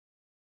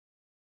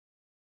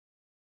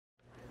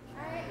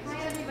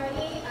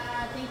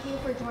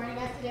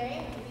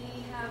Today,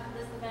 we have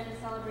this event in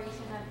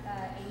celebration of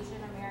Asian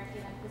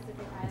American and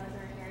Pacific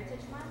Islander Heritage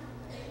Month.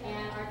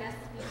 And our guest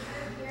speaker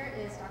here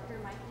is Dr.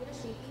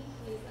 Mike.info.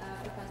 He's a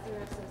professor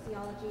of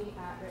sociology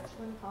at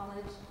Richland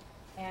College.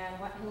 And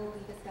what he'll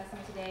be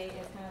discussing today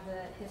is kind of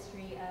the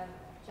history of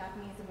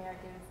Japanese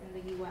Americans in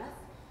the U.S.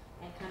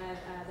 and kind of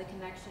the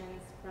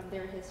connections from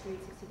their history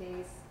to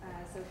today's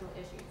social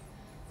issues.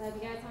 So if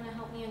you guys want to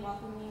help me in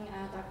welcoming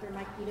Dr.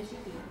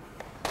 Mike.info.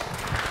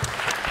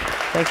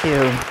 Thank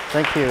you.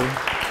 Thank you.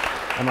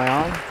 Am I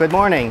on? Good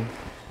morning.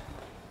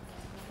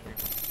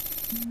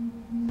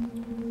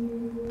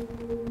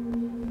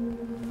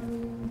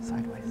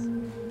 Sideways.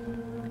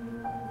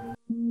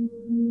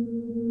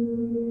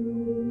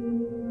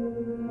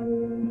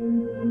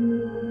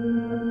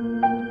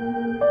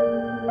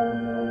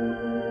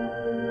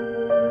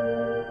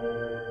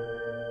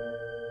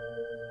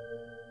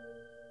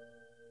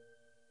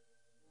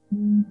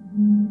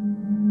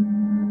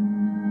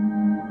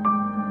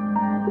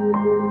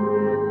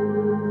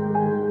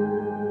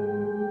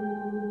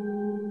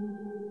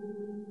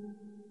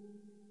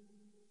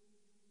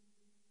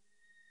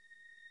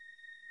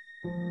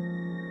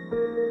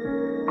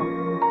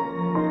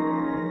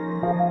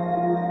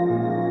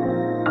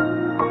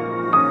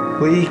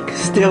 We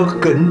still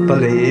couldn't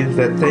believe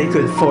that they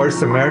could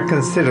force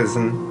American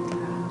citizens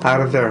out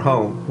of their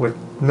home with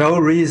no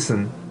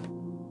reason.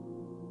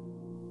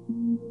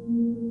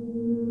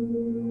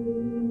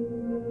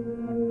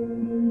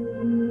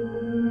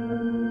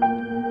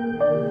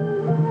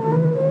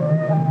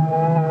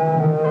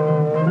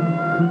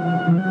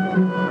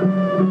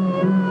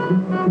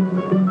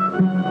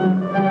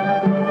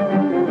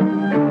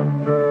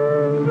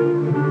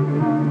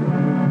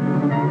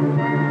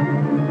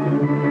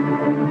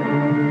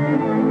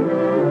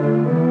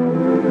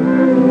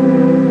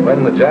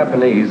 When the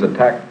Japanese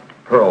attacked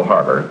Pearl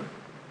Harbor,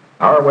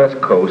 our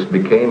west coast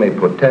became a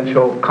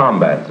potential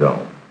combat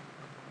zone.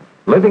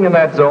 Living in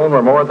that zone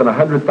were more than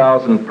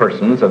 100,000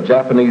 persons of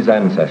Japanese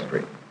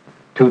ancestry,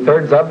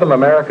 2/3 of them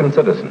American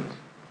citizens,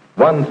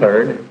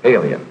 1/3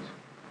 aliens.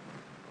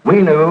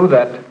 We knew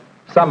that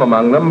some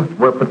among them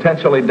were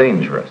potentially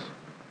dangerous.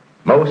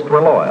 Most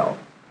were loyal,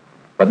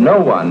 but no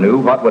one knew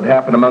what would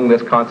happen among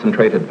this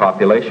concentrated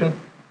population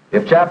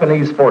if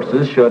Japanese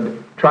forces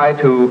should try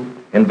to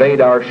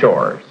invade our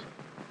shores.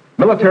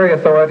 Military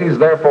authorities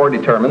therefore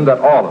determined that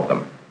all of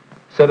them,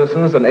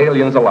 citizens and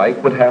aliens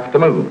alike, would have to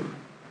move.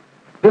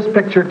 This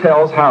picture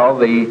tells how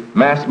the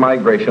mass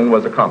migration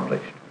was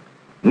accomplished.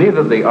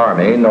 Neither the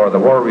Army nor the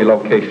War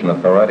Relocation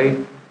Authority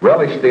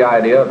relished the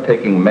idea of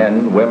taking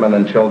men, women,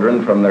 and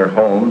children from their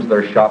homes,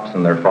 their shops,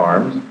 and their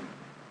farms.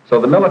 So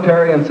the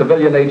military and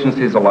civilian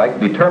agencies alike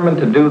determined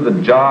to do the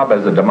job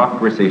as a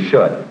democracy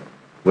should,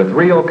 with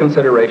real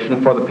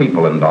consideration for the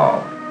people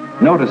involved.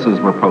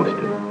 Notices were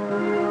posted.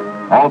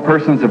 All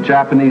persons of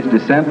Japanese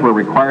descent were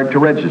required to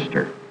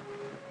register.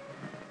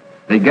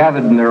 They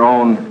gathered in their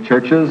own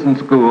churches and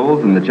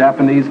schools, and the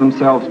Japanese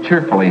themselves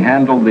cheerfully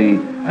handled the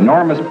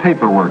enormous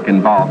paperwork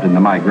involved in the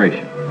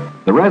migration.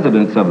 The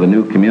residents of the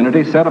new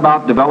community set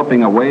about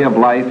developing a way of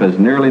life as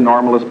nearly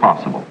normal as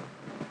possible.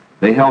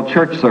 They held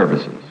church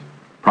services,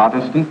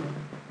 Protestant,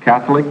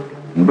 Catholic,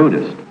 and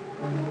Buddhist.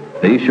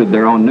 They issued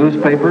their own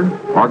newspaper,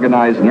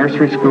 organized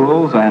nursery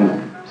schools,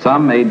 and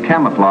some made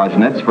camouflage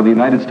nets for the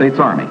United States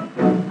Army.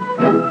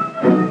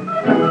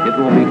 It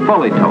will be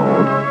fully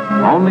told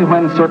only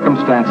when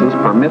circumstances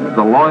permit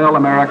the loyal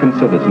American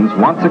citizens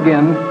once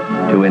again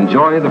to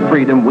enjoy the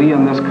freedom we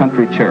in this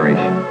country cherish,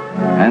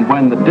 and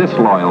when the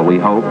disloyal, we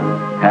hope,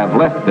 have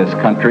left this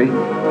country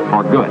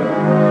for good.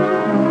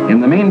 In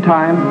the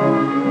meantime,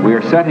 we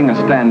are setting a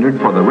standard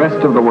for the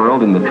rest of the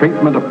world in the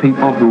treatment of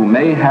people who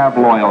may have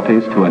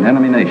loyalties to an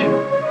enemy nation.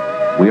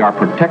 We are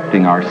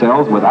protecting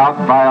ourselves without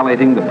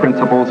violating the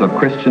principles of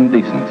Christian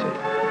decency.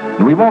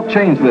 And we won't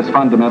change this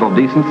fundamental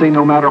decency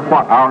no matter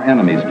what our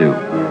enemies do.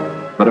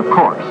 But of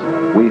course,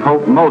 we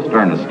hope most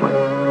earnestly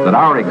that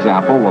our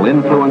example will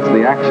influence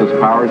the Axis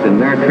powers in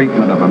their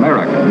treatment of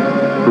Americans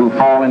who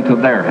fall into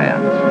their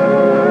hands.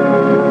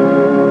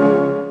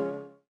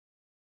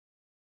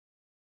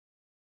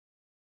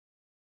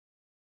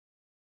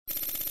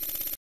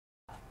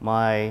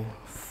 My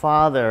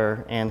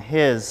father and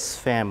his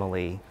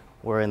family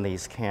were in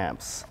these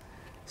camps.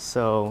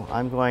 So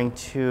I'm going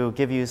to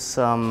give you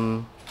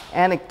some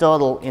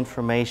anecdotal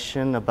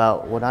information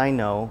about what I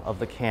know of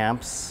the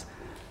camps,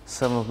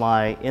 some of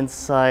my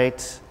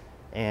insight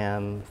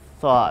and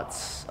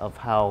thoughts of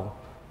how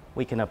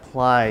we can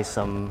apply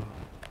some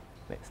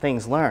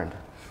things learned.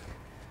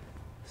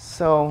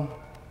 So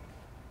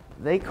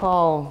they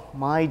call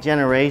my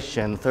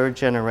generation, third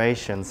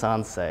generation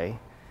Sansei.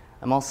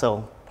 I'm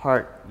also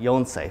part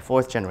Yonsei,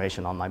 fourth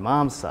generation on my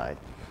mom's side.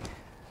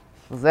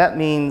 That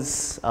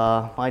means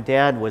my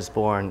dad was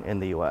born in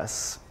the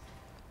US.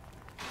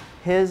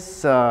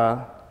 His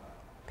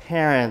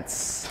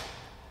parents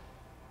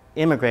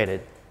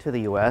immigrated to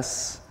the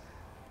US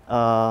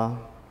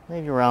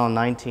maybe around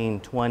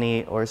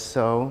 1920 or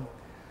so.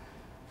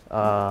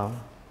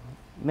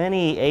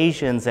 many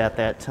Asians at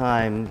that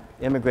time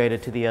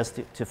immigrated to the U.S.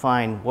 to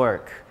find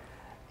work,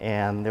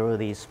 and there were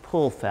these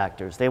pull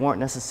factors. They weren't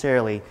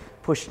necessarily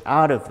pushed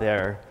out of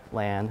their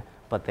land,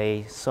 but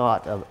they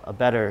sought a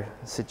better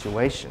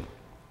situation.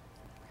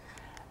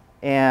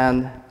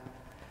 And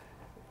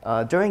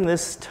during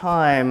this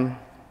time,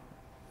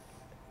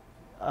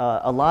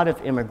 a lot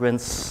of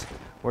immigrants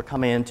were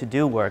coming in to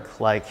do work,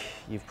 like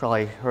you've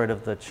probably heard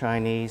of the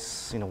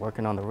Chinese,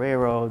 working on the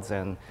railroads,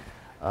 and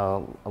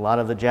a lot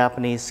of the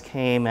Japanese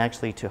came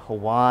actually to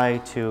Hawaii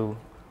to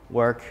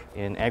work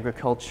in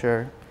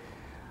agriculture.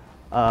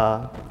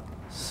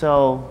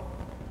 So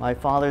my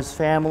father's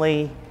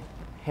family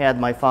had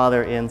my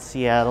father in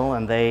Seattle,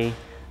 and they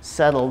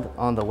settled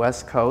on the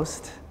West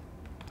Coast.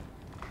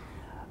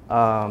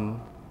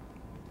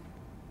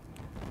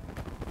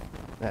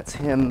 That's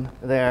him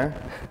there.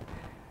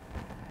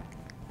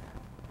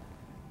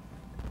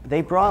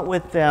 They brought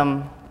with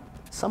them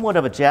somewhat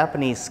of a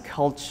Japanese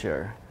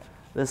culture.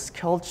 This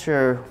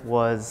culture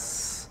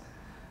was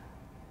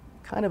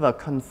kind of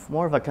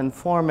more of a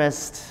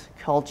conformist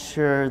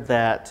culture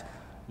that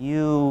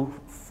you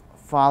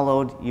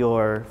followed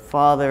your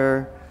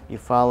father, you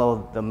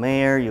followed the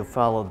mayor, you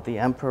followed the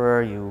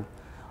emperor,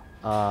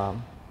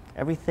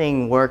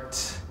 everything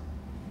worked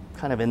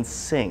kind of in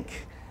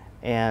sync.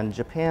 And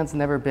Japan's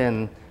never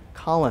been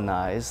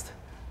colonized,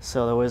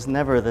 so there was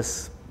never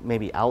this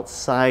maybe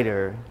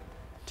outsider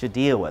to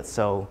deal with.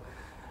 So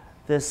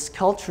this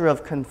culture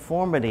of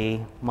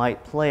conformity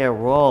might play a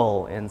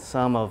role in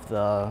some of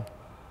the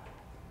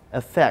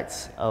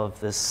effects of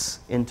this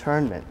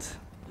internment.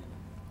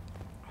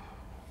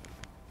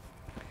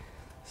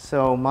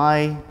 So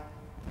my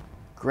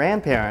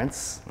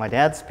grandparents, my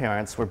dad's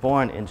parents, were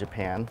born in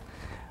Japan,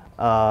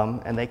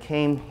 and they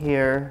came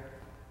here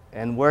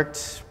and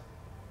worked,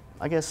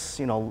 I guess,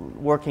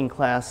 working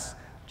class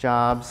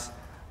jobs.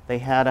 They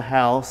had a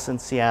house in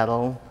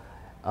Seattle.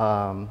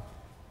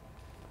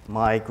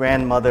 My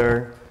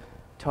grandmother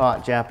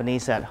taught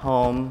Japanese at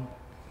home.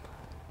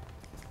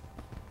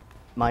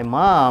 My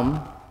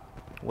mom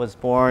was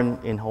born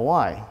in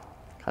Hawaii,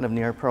 kind of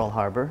near Pearl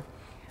Harbor.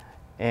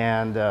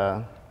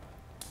 And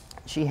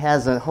she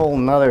has a whole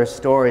nother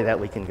story that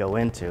we can go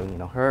into.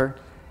 Her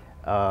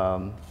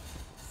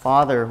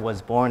father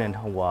was born in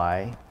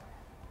Hawaii,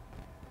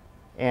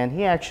 and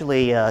he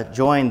actually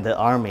joined the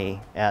army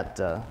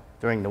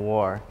during the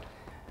war,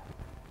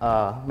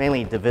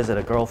 mainly to visit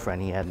a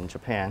girlfriend he had in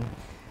Japan.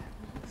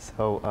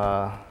 So,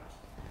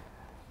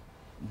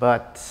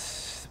 but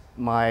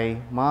my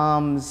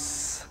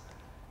mom's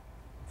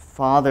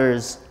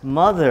father's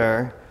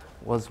mother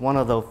was one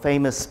of the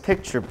famous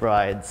picture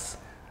brides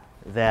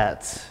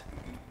that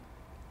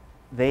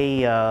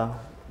they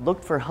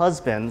looked for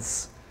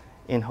husbands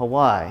in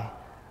Hawaii.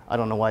 I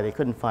don't know why they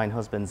couldn't find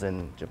husbands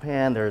in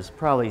Japan. There's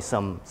probably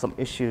some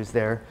issues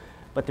there,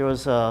 but there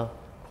was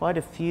quite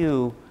a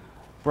few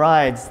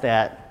brides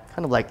that,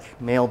 kind of like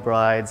male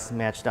brides,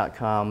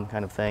 Match.com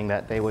kind of thing,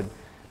 that they would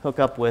hook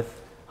up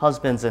with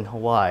husbands in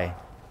Hawaii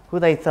who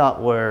they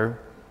thought were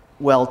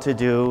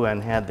well-to-do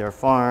and had their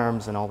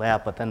farms and all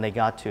that, but then they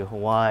got to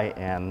Hawaii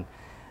and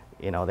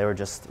they were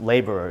just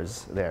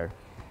laborers there.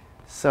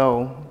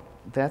 So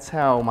that's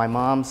how my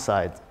mom's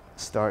side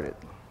started.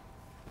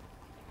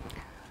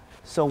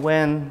 So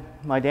when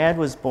my dad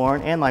was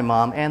born, and my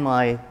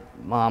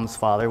mom's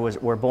father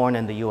were born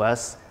in the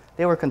US,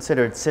 they were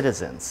considered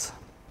citizens.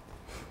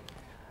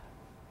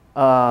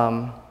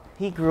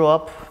 He grew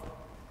up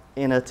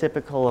in a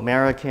typical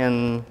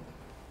American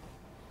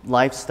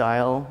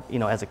lifestyle,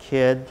 as a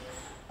kid.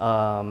 He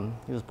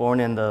was born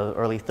in the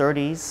early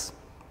 30s,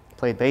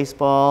 played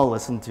baseball,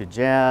 listened to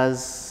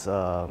jazz,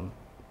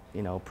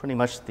 pretty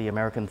much the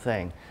American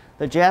thing.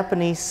 The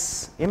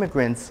Japanese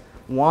immigrants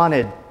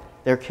wanted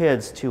their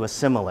kids to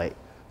assimilate,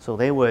 so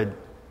they would,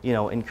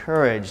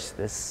 encourage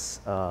this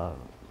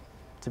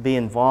to be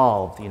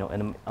involved,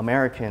 in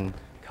American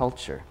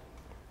culture.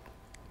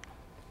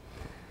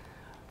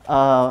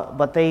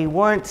 But they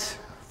weren't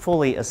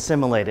fully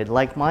assimilated.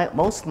 Like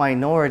most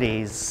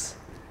minorities,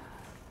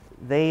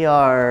 they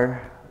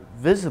are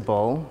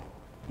visible,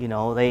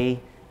 they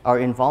are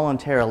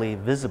involuntarily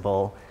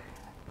visible,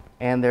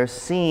 and they're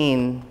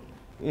seen,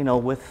 in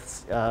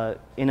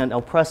an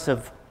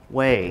oppressive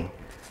way.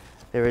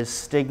 There is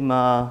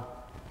stigma,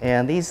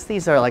 and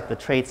these are like the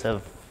traits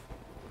of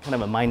kind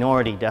of a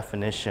minority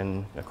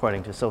definition,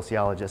 according to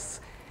sociologists.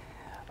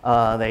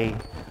 They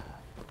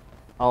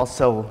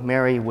also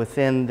marry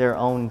within their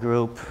own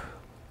group,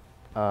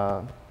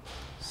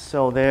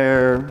 so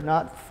they're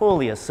not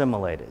fully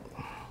assimilated.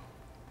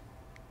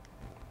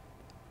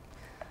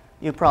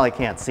 You probably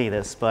can't see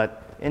this,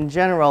 but in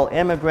general,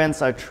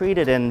 immigrants are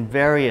treated in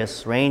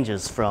various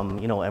ranges from,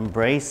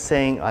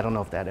 embracing, I don't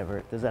know if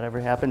does that ever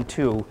happen,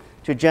 to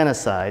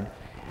genocide,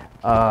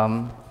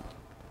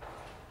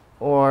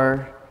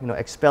 or,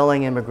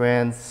 expelling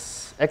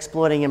immigrants,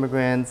 exploiting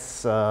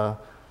immigrants,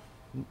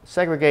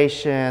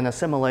 segregation,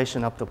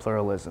 assimilation, up to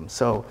pluralism.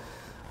 So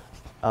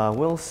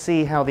we'll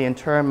see how the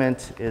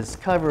internment is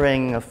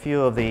covering a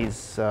few of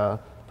these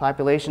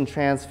population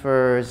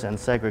transfers, and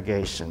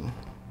segregation.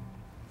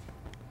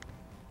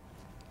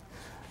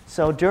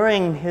 So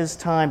during his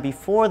time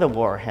before the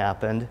war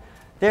happened,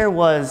 there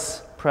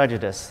was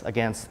prejudice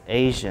against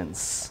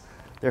Asians.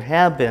 There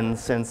have been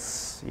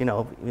since,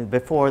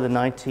 before the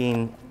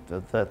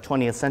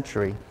 20th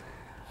century,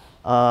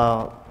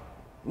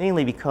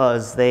 mainly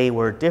because they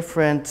were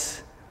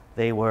different.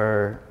 They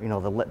were,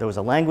 there was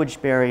a language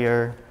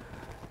barrier.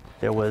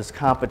 There was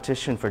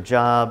competition for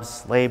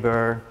jobs,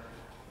 labor.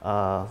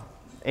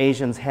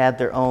 Asians had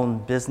their own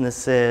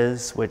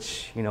businesses,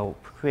 which,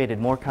 created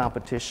more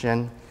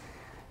competition.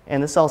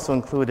 And this also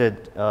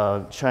included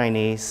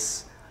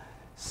Chinese.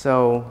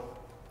 So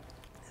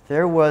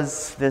there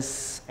was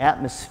this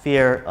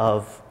atmosphere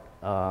of,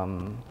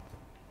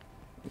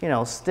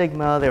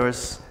 stigma. There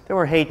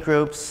were hate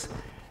groups.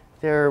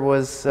 There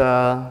was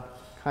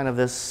kind of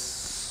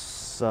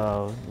this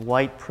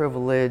white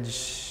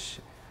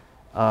privilege.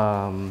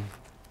 And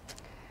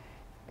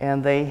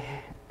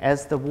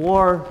as the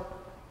war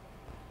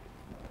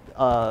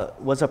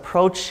was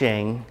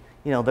approaching,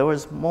 there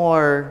was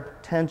more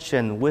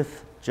tension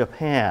with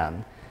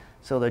Japan.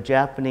 So the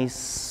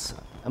Japanese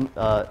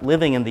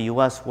living in the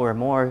U.S. were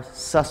more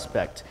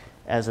suspect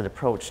as it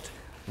approached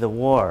the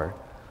war.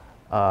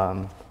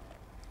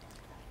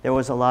 There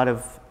was a lot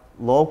of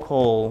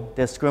local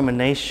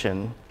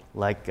discrimination,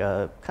 like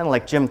kind of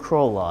like Jim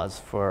Crow laws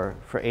for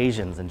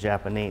Asians and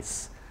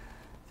Japanese.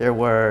 There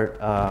were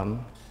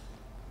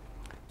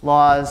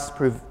laws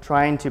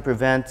trying to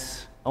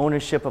prevent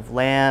ownership of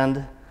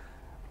land,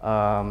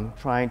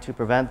 trying to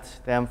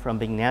prevent them from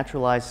being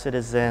naturalized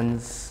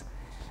citizens.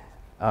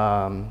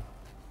 There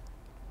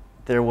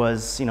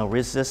was,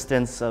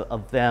 resistance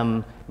of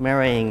them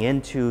marrying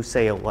into,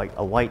 say, a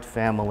white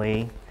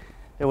family.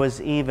 There was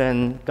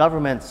even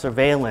government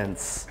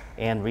surveillance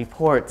and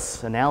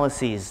reports,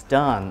 analyses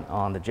done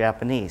on the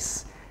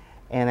Japanese.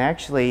 And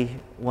actually,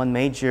 one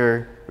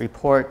major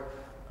report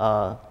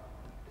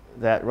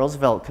that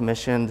Roosevelt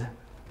commissioned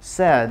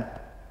said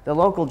the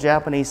local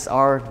Japanese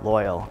are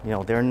loyal.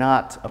 They're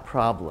not a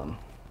problem.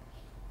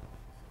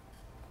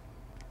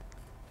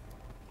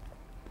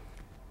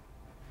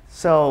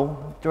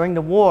 So during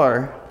the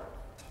war,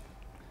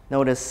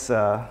 notice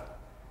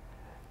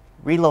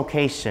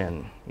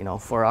relocation,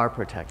 for our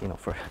protection,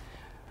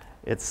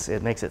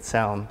 it makes it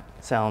sound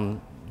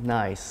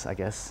nice, I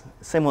guess.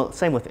 Same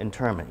with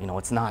internment.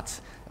 It's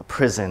not a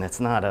prison. It's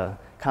not a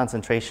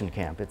concentration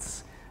camp.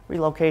 It's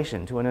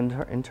relocation to an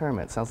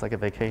internment. Sounds like a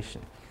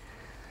vacation.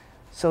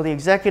 So the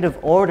executive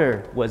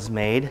order was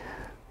made.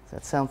 Does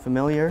that sound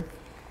familiar?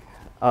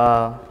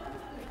 That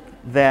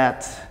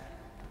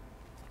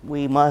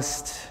we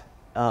must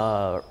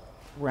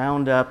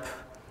round up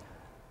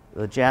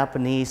the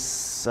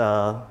Japanese,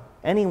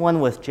 anyone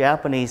with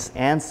Japanese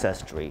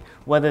ancestry,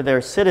 whether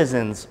they're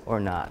citizens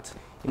or not.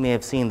 You may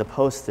have seen the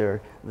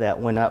poster that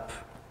went up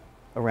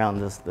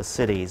around the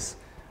cities,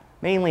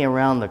 mainly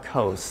around the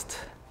coast,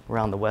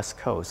 around the West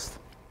Coast.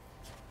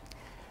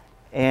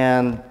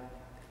 And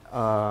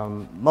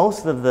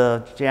most of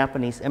the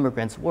Japanese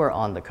immigrants were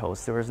on the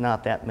coast. There was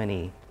not that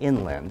many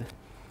inland.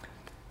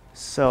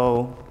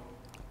 So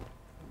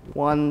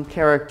one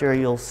character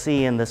you'll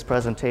see in this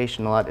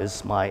presentation a lot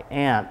is my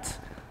aunt,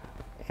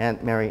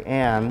 Aunt Mary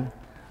Ann,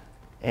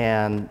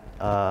 and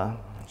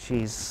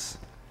she's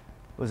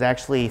was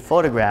actually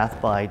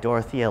photographed by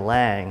Dorothea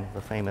Lange,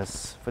 the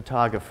famous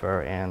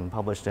photographer, and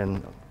published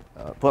in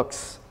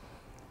books.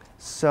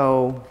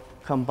 So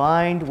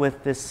combined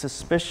with this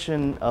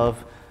suspicion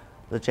of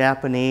the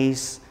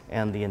Japanese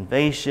and the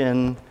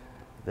invasion,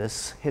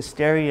 this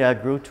hysteria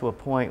grew to a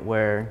point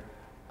where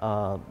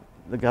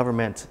the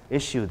government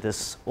issued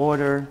this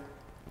order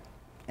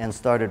and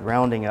started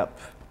rounding up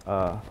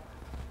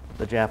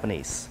the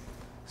Japanese.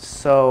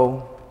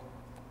 So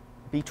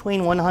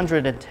between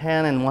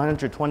 110 and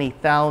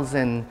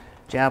 120,000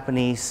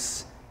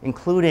 Japanese,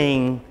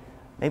 including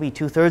maybe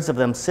 2/3 of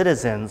them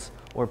citizens,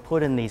 were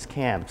put in these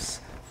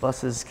camps.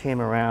 Buses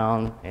came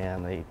around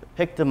and they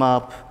picked them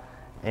up,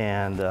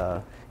 and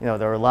there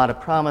were a lot of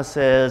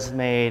promises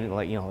made,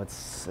 like,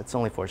 it's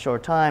only for a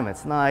short time,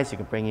 it's nice, you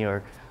can bring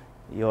your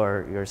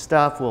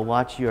stuff, we'll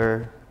watch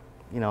your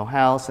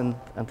house and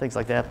things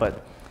like that.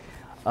 But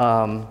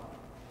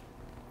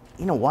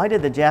why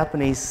did the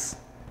Japanese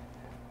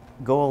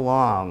go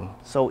along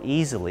so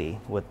easily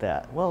with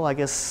that? Well, I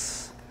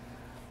guess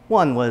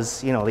one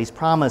was, these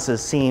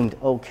promises seemed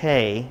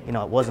okay.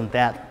 It wasn't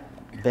that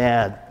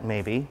bad,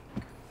 maybe.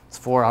 It's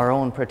for our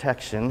own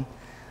protection.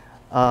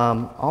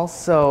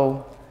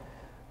 Also,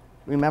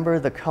 remember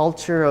the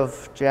culture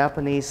of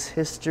Japanese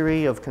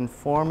history of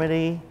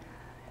conformity.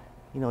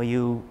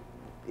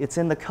 It's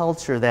in the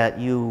culture that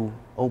you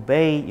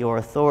obey your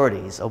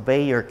authorities,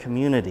 obey your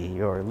community,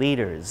 your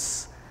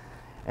leaders.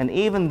 And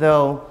even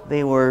though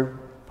they were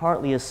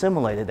partly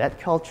assimilated, that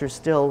culture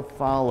still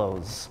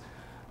follows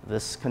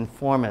this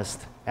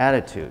conformist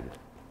attitude.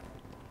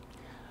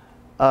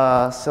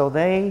 So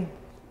they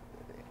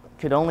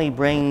could only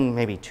bring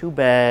maybe 2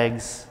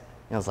 bags.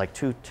 It was like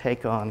 2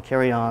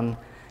 carry-ons,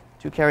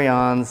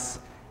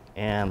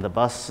 and the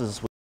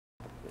buses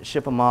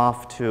ship them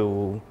off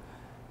to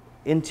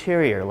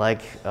interior,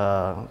 like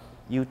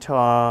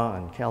Utah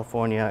and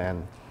California,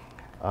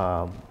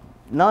 and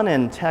none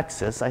in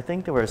Texas. I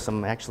think there were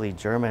some actually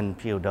German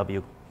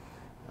POW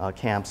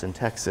camps in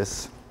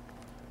Texas.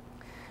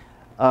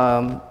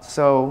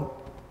 So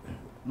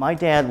my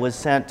dad was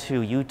sent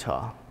to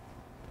Utah,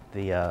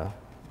 the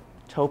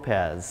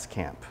Topaz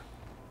camp.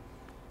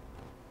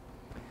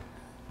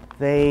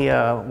 They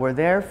were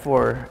there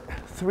for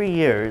 3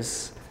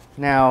 years.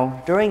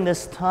 Now, during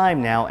this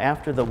time now,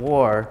 after the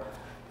war,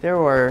 there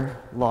were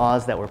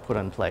laws that were put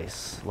in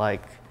place,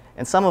 like,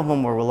 and some of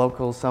them were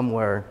local, some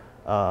were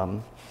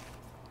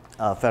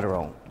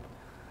federal.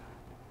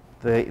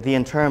 The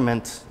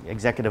internment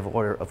executive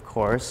order, of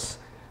course.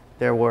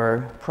 There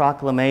were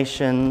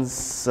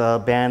proclamations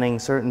banning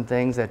certain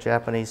things that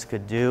Japanese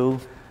could do.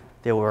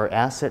 There were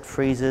asset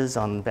freezes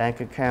on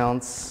bank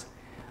accounts.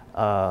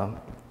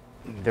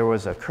 There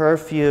was a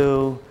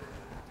curfew.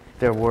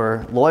 There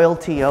were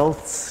loyalty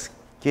oaths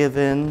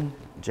given.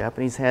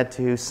 Japanese had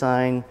to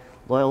sign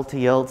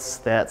loyalty oaths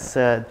that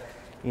said,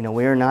 you know,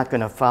 we're not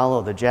going to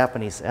follow the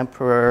Japanese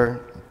emperor,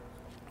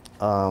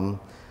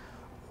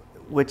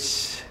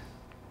 which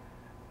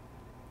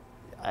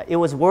it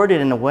was worded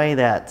in a way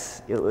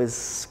that it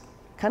was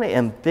kind of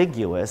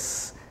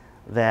ambiguous,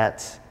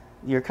 that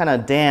you're kind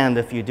of damned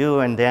if you do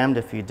and damned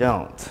if you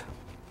don't.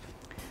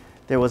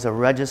 There was a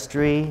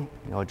registry,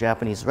 you know, a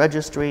Japanese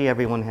registry.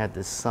 Everyone had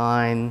to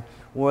sign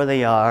where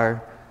they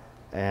are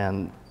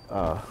and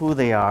who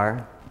they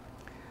are.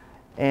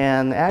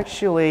 And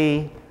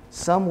actually,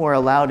 some were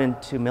allowed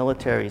into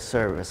military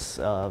service,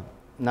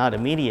 not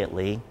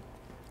immediately,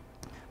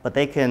 but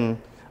they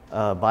can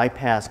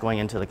bypass going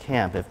into the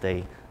camp if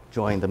they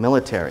join the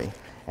military.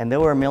 And there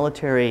were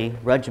military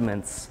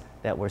regiments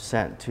that were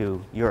sent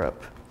to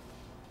Europe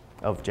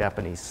of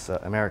Japanese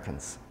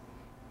Americans.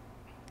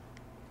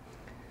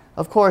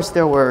 Of course,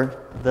 there were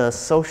the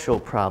social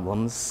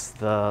problems,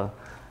 the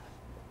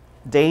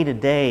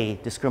day-to-day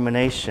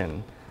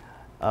discrimination,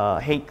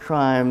 hate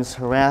crimes,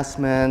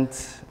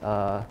 harassment,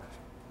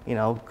 you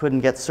know,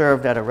 couldn't get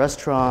served at a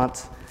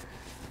restaurant,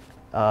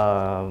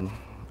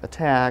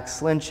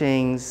 attacks,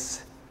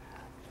 lynchings.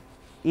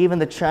 Even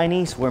the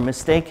Chinese were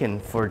mistaken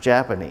for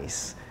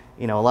Japanese.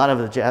 You know, a lot of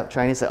the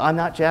Chinese say, I'm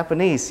not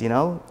Japanese, you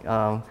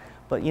know.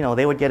 But, you know,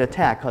 they would get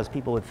attacked because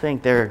people would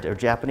think they're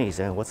Japanese.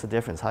 And what's the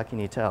difference? How can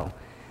you tell?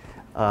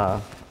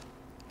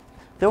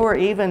 There were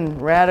even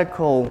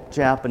radical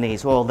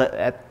Japanese, well,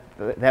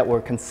 that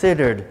were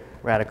considered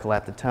radical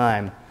at the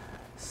time.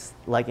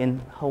 Like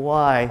in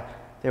Hawaii,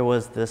 there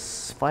was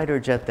this fighter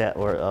jet that,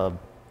 or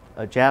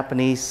a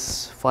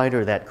Japanese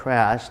fighter that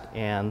crashed,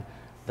 and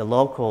the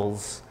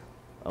locals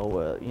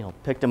you know,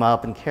 picked him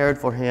up and cared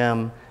for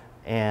him,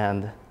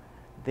 and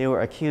they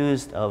were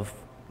accused of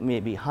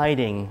maybe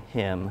hiding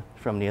him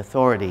from the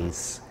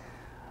authorities.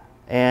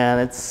 And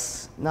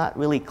it's not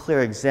really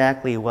clear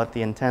exactly what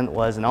the intent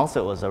was, and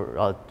also it was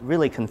a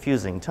really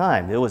confusing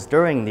time. It was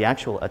during the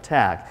actual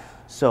attack,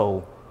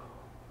 so,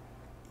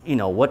 you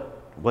know, what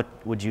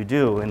would you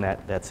do in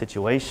that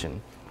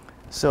situation?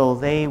 So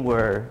they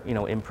were, you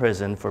know,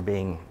 imprisoned for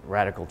being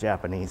radical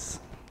Japanese.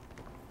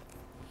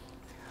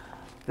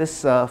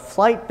 This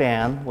flight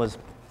ban was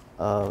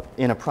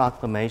in a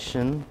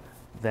proclamation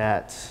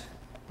that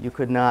you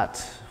could not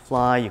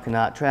fly, you could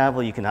not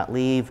travel, you could not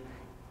leave.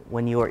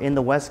 When you were in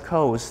the West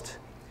Coast,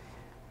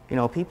 you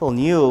know, people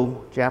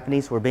knew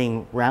Japanese were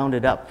being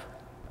rounded up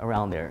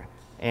around there.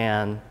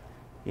 And,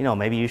 you know,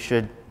 maybe you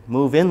should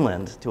move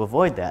inland to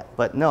avoid that.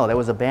 But no, there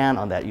was a ban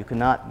on that. You could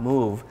not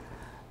move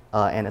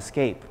and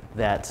escape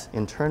that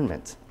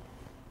internment.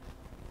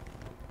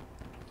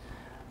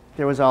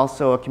 There was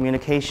also a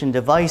communication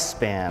device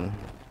ban.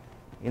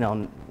 You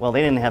know, well,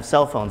 they didn't have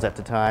cell phones at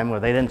the time, or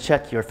they didn't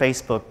check your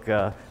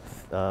Facebook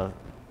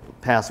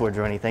passwords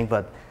or anything,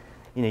 but,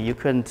 you know, you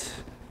couldn't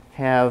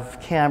have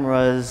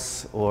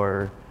cameras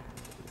or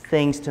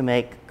things to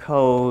make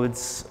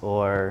codes,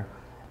 or,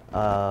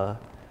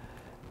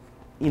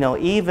 you know,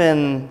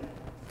 even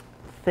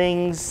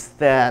things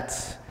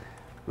that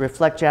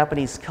reflect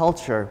Japanese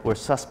culture were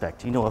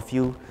suspect. You know, if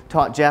you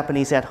taught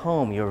Japanese at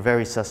home, you were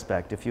very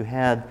suspect. If you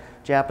had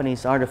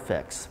Japanese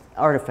artifacts,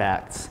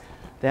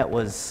 that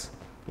was,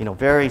 you know,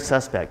 very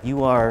suspect.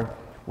 You are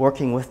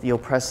working with the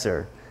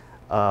oppressor.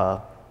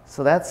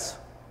 So that's,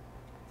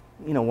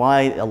 you know,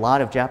 why a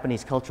lot of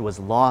Japanese culture was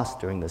lost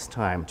during this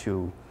time,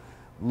 to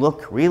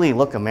really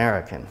look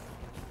American.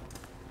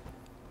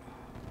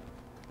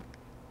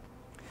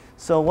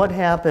 So what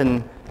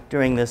happened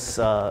during this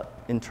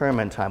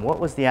internment time? What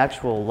was the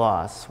actual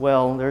loss?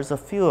 Well, there's a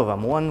few of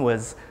them. One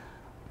was,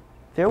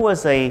 there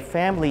was a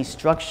family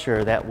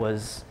structure that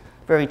was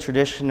very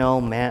traditional,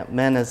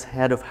 men as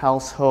head of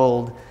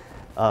household,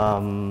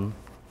 you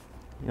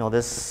know,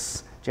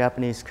 this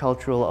Japanese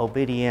cultural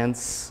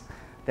obedience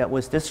that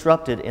was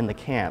disrupted in the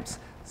camps,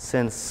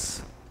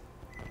 since,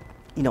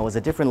 you know, it was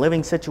a different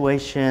living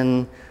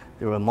situation.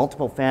 There were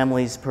multiple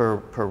families per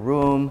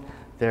room.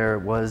 There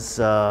was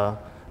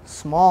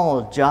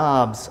small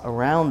jobs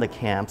around the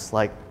camps,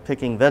 like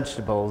picking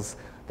vegetables,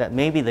 that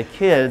maybe the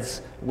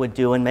kids would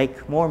do and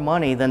make more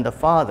money than the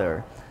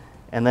father.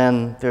 And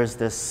then there's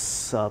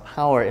this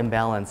power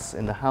imbalance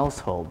in the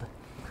household.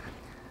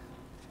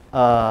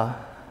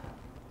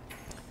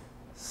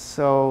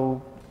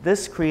 So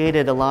this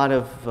created a lot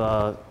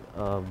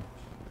of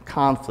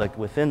conflict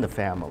within the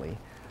family.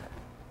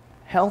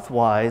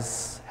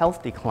 Health-wise,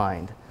 health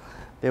declined.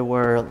 There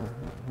were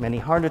many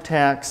heart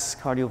attacks,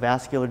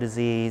 cardiovascular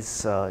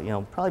disease,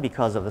 probably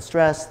because of the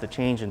stress, the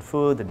change in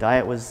food, the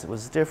diet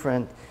was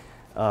different.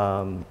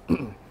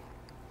 It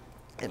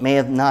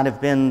may not have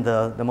been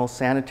the most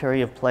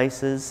sanitary of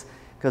places,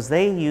 because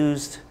they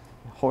used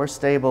horse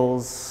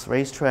stables,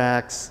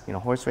 racetracks,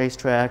 horse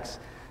racetracks,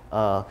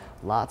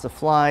 lots of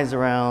flies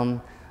around,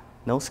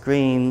 no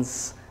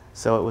screens,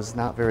 so it was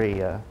not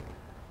very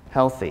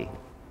healthy.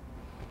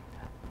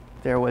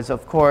 There was,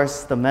 of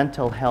course, the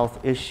mental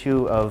health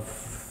issue of,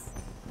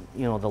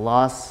 the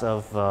loss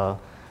of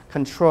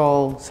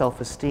control,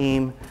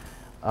 self-esteem.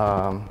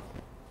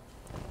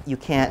 You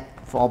can't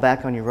fall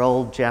back on your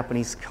old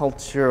Japanese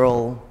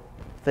cultural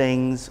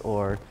things,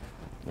 or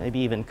maybe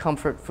even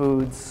comfort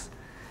foods.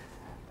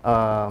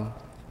 Now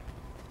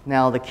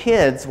the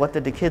kids, what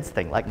did the kids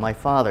think? Like my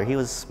father, he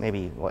was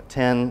maybe,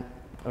 10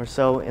 or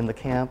so in the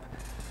camp.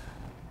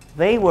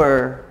 They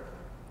were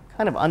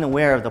kind of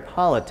unaware of the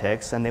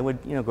politics, and they would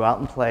go out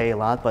and play a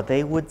lot, but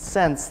they would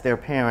sense their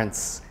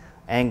parents'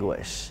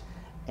 anguish,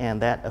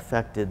 and that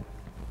affected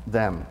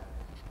them.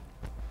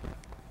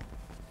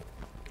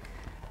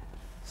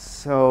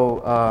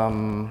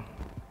 So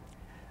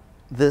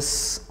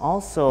this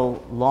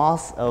also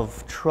loss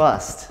of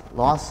trust,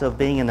 loss of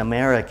being an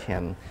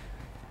American,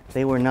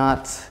 they were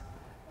not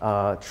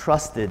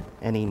trusted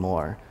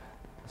anymore.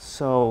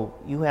 So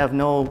you have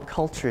no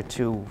culture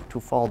to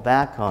fall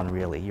back on,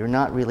 really. You're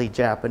not really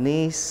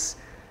Japanese,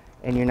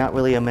 and you're not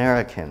really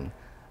American.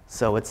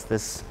 So it's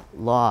this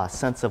loss,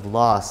 sense of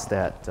loss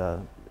that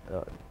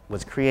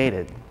was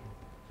created.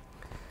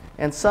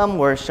 And some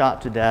were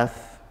shot to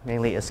death,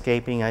 mainly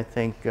escaping, I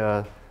think,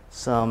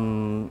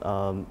 some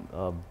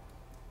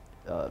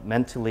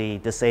mentally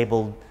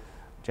disabled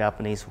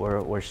Japanese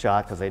were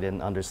shot because they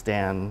didn't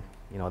understand,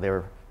 they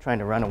were trying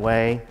to run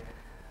away.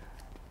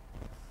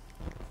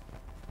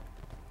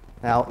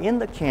 Now, in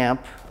the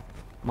camp,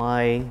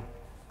 my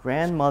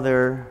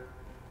grandmother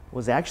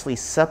was actually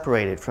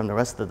separated from the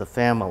rest of the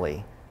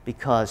family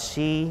because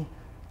she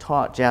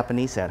taught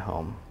Japanese at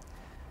home.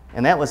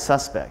 And that was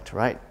suspect,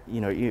 right?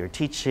 You're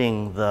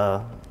teaching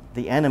the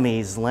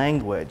enemy's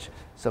language.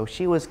 So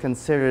she was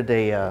considered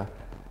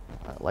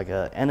like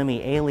an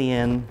enemy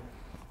alien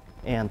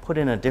and put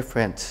in a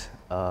different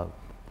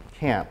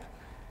camp.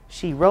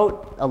 She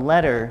wrote a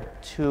letter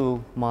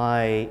to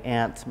my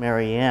Aunt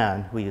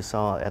Marianne, who you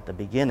saw at the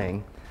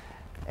beginning,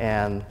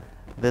 and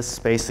this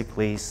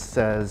basically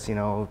says,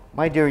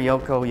 my dear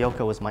Yoko,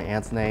 Yoko was my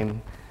aunt's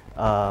name,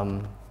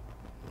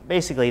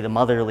 basically the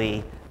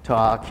motherly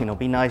talk,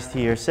 be nice to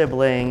your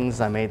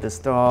siblings, I made this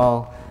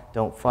doll,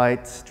 don't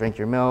fight, drink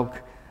your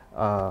milk,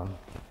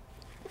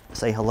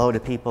 say hello to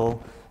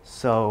people.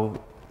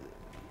 So,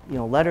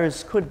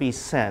 letters could be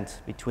sent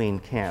between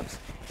camps.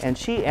 And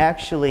she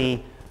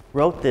actually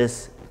wrote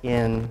this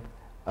in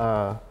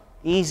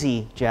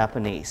easy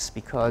Japanese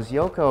because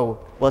Yoko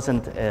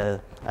wasn't a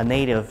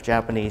native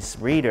Japanese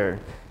reader.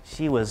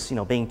 She was,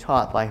 being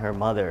taught by her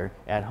mother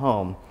at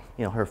home.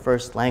 Her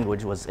first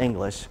language was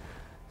English.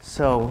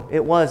 So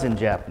it was in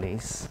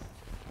Japanese,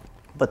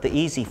 but the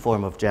easy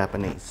form of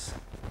Japanese.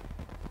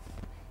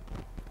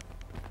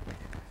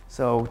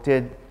 So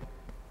did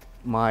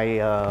my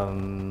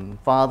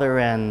father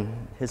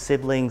and his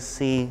siblings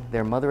see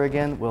their mother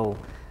again? We'll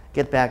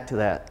get back to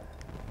that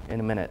in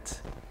a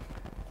minute.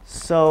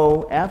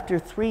 So after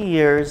 3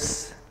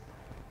 years,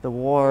 the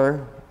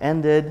war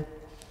ended.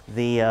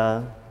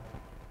 The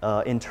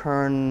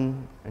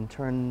internees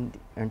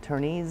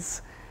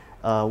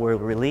were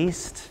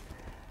released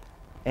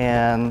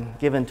and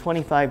given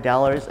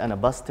 $25 and a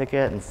bus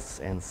ticket,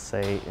 and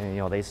say,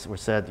 they were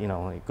said,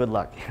 good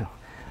luck.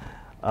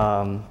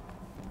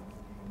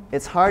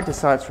 It's hard to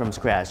start from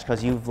scratch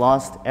because you've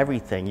lost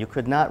everything. You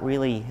could not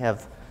really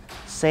have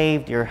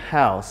saved your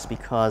house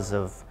because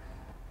of,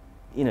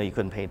 you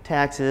couldn't pay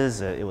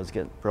taxes. It was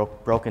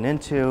broken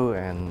into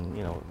and,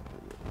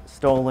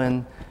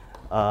 stolen.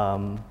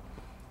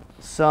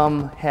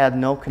 Some had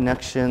no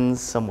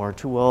connections. Some were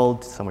too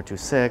old. Some were too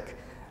sick.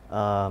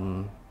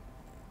 That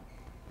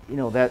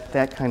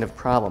kind of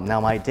problem.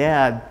 Now, my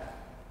dad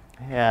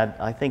had,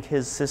 I think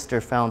his sister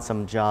found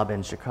some job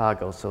in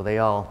Chicago, so they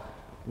all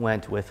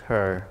went with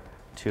her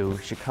to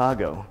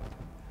Chicago,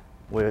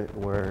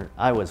 where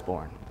I was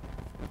born.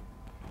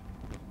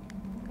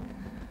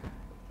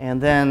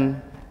 And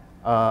then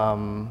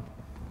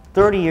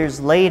 30 years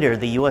later,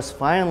 the U.S.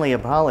 finally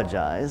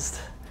apologized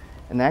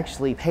and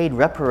actually paid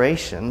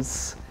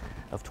reparations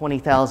of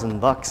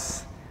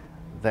 $20,000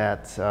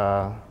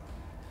 that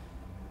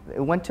it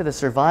went to the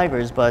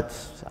survivors, but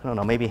I don't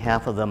know, maybe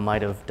half of them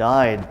might have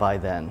died by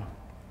then.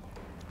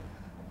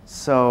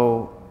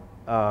 So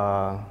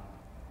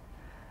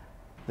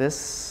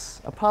this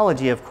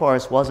apology, of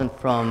course, wasn't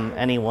from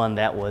anyone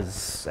that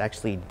was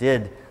actually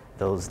did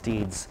those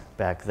deeds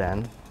back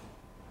then.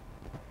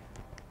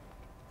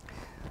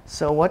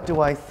 So what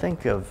do I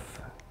think of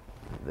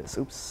this?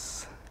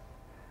 Oops.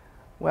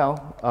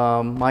 Well,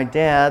 my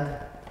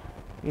dad,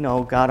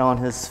 got on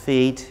his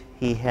feet.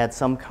 He had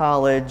some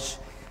college,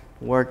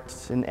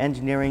 worked an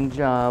engineering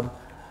job.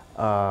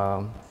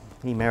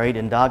 He married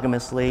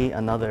endogenously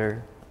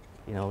another,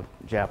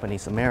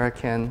 Japanese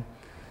American.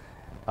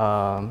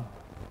 I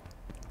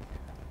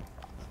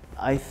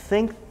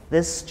think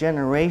this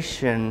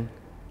generation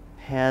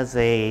has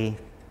a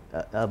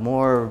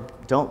more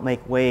don't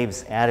make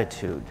waves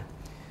attitude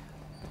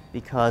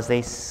because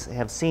they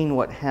have seen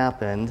what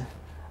happened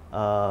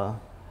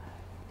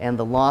and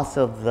the loss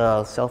of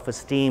the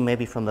self-esteem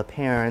maybe from the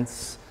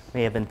parents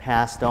may have been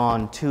passed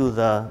on to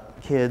the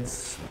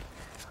kids.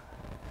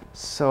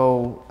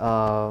 So,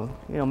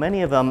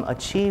 many of them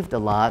achieved a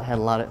lot,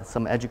 had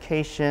some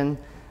education,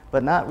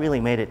 but not really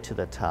made it to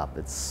the top.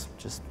 It's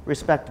just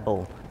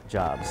respectable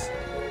jobs.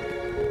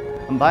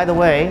 And by the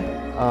way,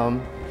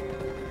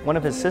 one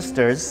of his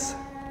sisters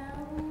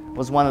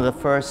was one of the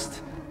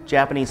first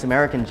Japanese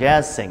American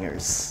jazz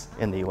singers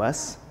in the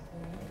US.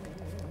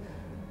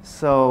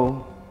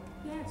 So,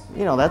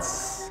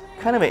 that's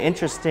kind of an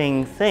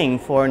interesting thing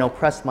for an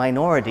oppressed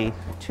minority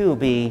to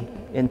be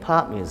in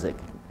pop music,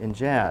 in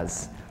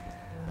jazz.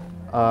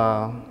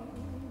 That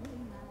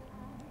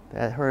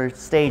her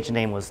stage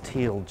name was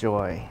Teal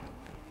Joy.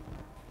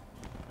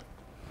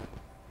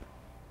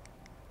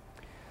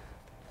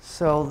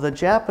 So the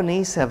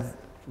Japanese have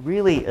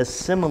really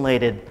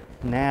assimilated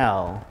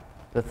now.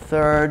 The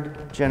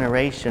third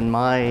generation,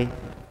 my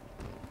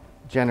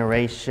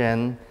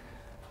generation,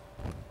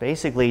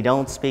 basically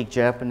don't speak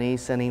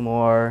Japanese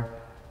anymore,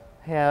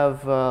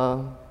 have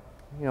a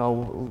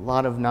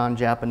lot of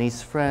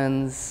non-Japanese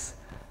friends,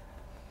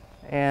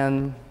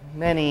 and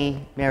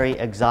many marry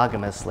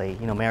exogenously,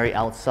 marry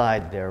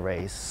outside their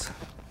race.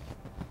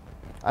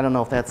 I don't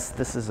know if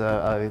this is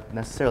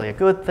necessarily a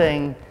good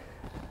thing,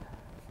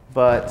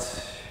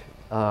 but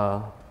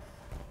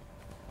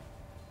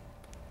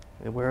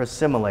we're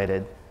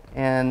assimilated.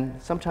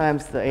 And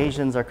sometimes the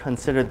Asians are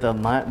considered the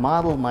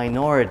model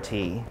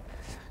minority.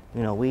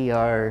 We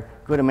are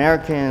good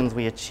Americans,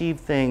 we achieve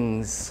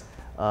things,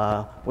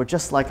 we're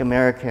just like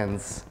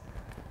Americans.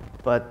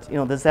 But,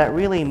 does that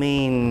really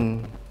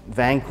mean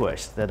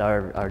vanquished, that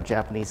our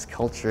Japanese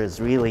culture is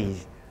really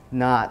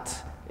not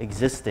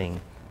existing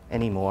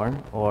anymore,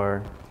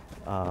 or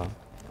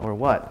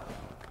what?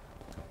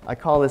 I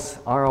call this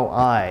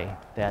ROI,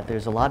 that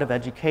there's a lot of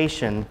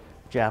education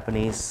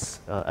Japanese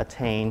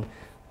attain,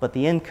 but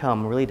the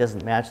income really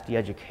doesn't match the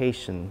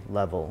education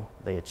level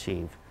they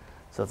achieve.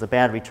 So it's a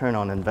bad return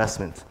on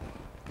investment.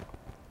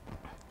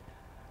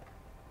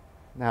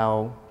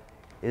 Now,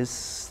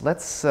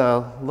 let's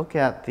look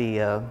at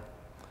the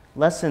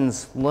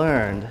lessons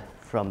learned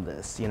from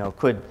this.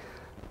 Could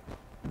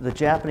the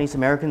Japanese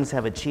Americans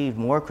have achieved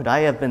more? Could I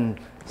have been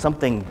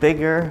something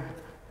bigger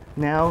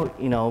now,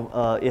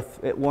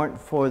 if it weren't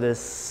for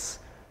this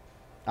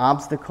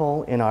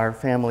obstacle in our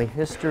family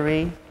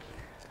history?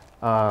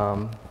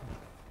 Do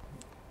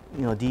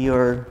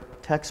your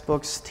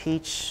textbooks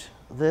teach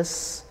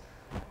this?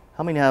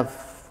 How many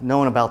have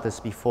known about this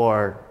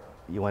before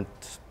you went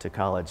to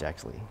college,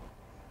 actually?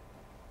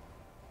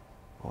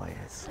 Boy,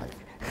 it's like,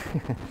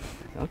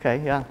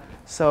 okay, yeah.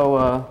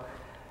 So,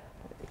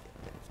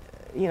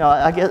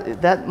 I guess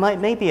that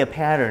may be a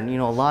pattern.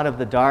 A lot of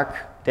the dark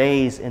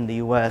days in the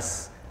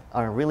U.S.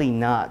 are really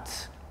not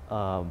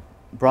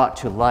brought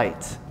to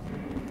light.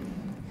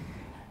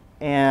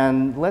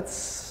 And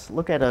let's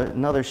look at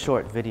another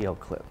short video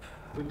clip.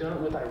 We've done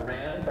it with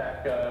Iran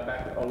back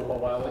a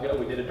while ago.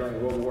 We did it during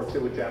World War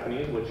II with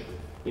Japanese, which,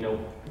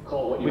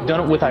 call it what you We've done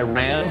it with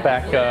Iran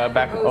back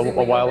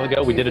a while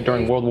ago. We did it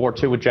during World War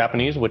II with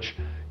Japanese, which,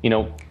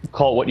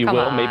 call it what you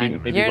will, maybe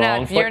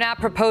wrong. You're not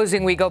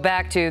proposing we go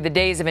back to the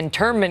days of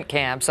internment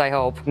camps, I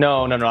hope.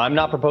 No, I'm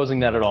not proposing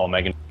that at all,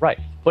 Megan. Right.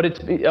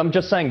 But I'm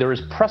just saying there is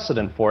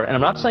precedent for it, and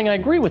I'm not saying I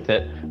agree with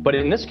it, but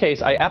in this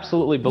case, I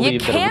absolutely believe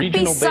that a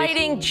regional You can't be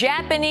citing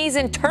Japanese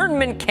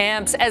internment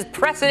camps as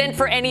precedent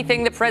for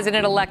anything the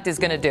president-elect is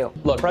going to do.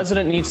 Look, the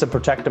president needs to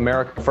protect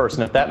America first,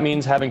 and if that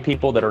means having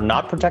people that are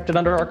not protected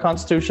under our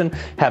Constitution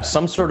have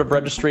some sort of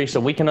registry so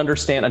we can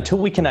understand, until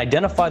we can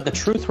identify the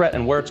true threat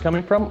and where it's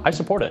coming from, I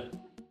support it.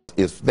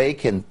 If they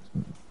can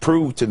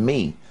prove to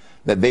me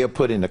that they are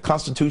putting the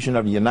Constitution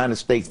of the United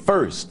States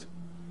first,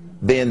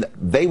 then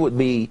they would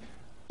be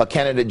a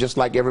candidate just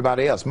like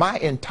everybody else. My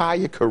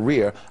entire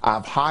career,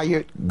 I've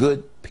hired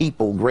good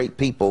people, great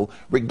people,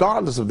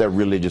 regardless of their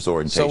religious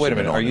orientation. So wait a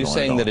minute, are you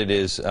saying that it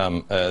is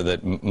that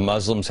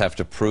Muslims have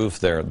to prove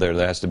there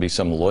has to be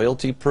some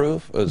loyalty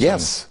proof?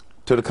 Yes,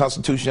 to the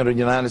Constitution of the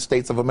United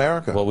States of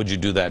America. Well, would you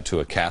do that to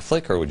a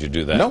Catholic, or would you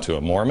do that to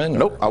a Mormon?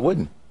 Nope, I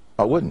wouldn't.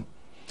 I wouldn't.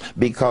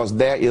 Because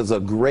there is a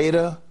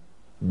greater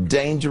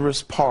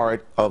dangerous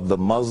part of the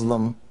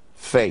Muslim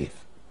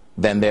faith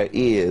than there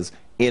is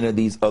any of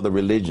these other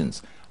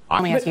religions.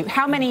 Let me ask you,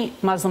 how many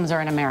Muslims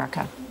are in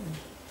America?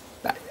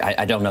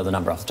 I don't know the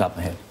number off the top of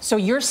my head. So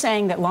you're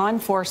saying that law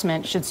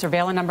enforcement should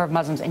surveil a number of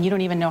Muslims, and you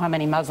don't even know how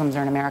many Muslims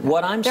are in America?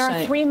 What I'm saying...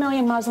 There are 3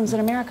 million Muslims in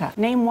America.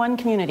 Name one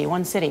community,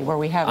 one city, where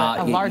we have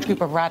a large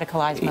group of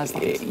radicalized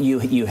Muslims.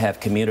 You have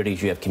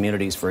communities. You have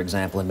communities, for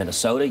example, in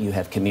Minnesota. You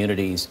have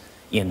communities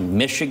in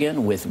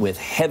Michigan with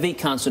heavy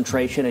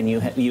concentration, and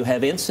you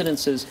have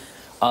incidences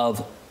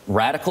of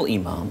radical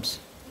imams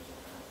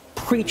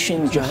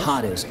preaching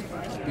jihadism.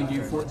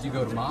 Do you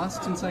go to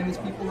mosques and sign these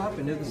people up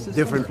into the system?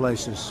 Different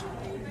places.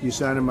 You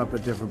sign them up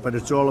at different, but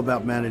it's all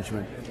about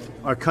management.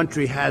 Our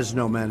country has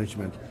no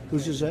management.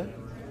 Who's this at?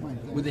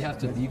 Would they have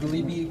to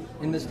legally be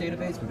in this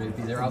database? Would it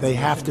be their They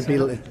have to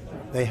be.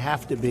 They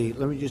have to be.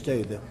 Let me just tell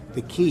you,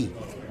 the key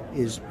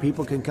is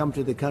people can come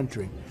to the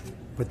country,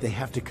 but they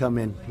have to come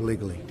in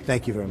legally.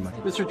 Thank you very much.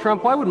 Mr.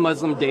 Trump, why would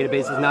Muslim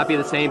databases not be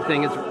the same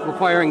thing as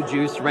requiring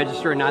Jews to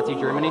register in Nazi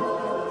Germany?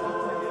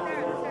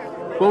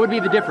 What would be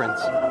the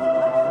difference?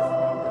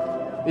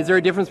 Is there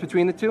a difference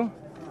between the two?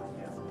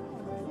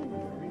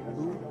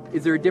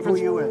 Is there a difference?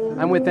 Who are you with?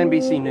 I'm with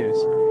NBC News.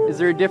 Is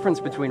there a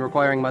difference between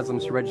requiring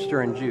Muslims to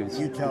register and Jews?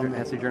 You tell me.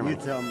 Nazi Germany?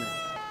 You tell me.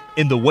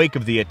 In the wake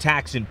of the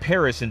attacks in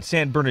Paris and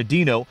San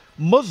Bernardino,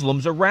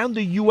 Muslims around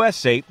the U.S.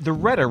 say the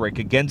rhetoric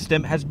against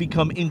them has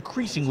become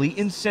increasingly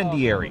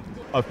incendiary.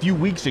 A few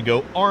weeks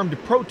ago, armed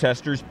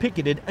protesters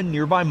picketed a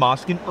nearby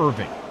mosque in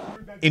Irving.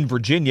 In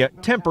Virginia,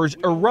 tempers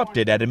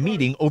erupted at a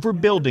meeting over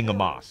building a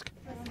mosque.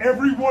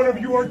 Every one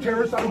of you are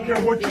terrorists. I don't care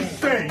what you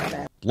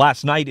say.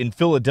 Last night in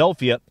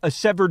Philadelphia, a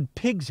severed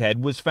pig's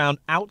head was found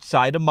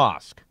outside a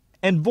mosque.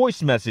 And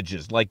voice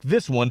messages like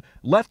this one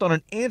left on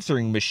an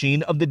answering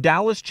machine of the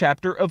Dallas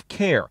chapter of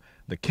CARE,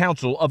 the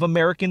Council of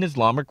American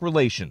Islamic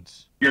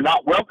Relations. You're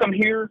not welcome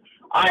here.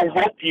 I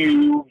hope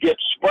you get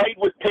sprayed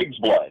with pig's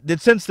blood. That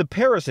since the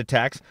Paris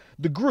attacks,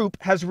 the group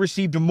has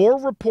received more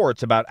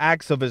reports about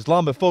acts of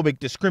Islamophobic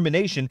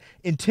discrimination,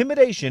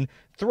 intimidation,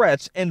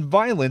 threats, and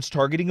violence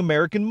targeting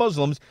American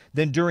Muslims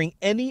than during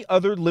any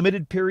other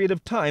limited period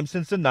of time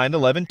since the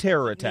 9/11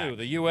 terror attack.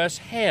 The U.S.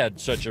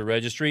 had such a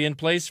registry in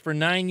place for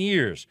 9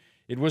 years.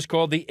 It was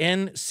called the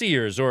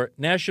NSEERS, or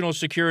National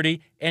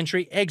Security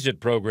Entry-Exit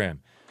Program,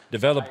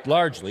 developed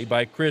largely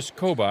by Chris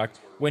Kobach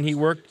when he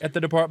worked at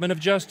the Department of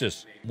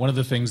Justice. One of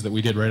the things that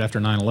we did right after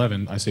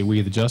 9/11, I say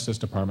we, the Justice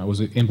Department, was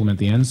to implement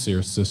the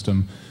NSEERS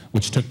system,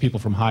 which took people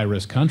from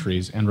high-risk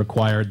countries and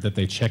required that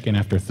they check in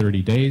after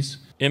 30 days.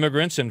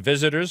 Immigrants and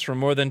visitors from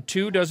more than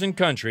 24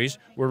 countries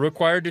were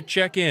required to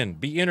check in,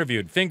 be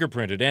interviewed,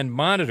 fingerprinted, and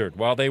monitored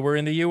while they were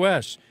in the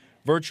U.S.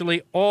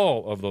 Virtually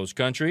all of those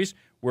countries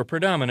were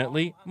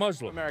predominantly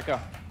Muslim. America,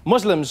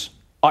 Muslims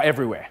are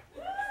everywhere.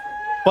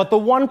 But the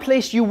one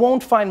place you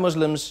won't find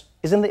Muslims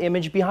is in the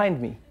image behind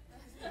me.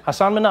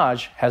 Hassan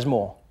Minhaj has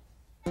more.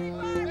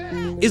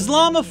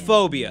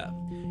 Islamophobia.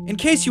 In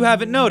case you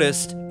haven't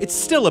noticed, it's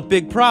still a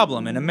big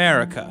problem in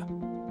America.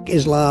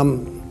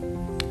 Islam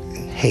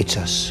hates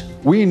us.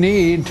 We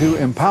need to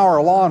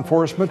empower law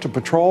enforcement to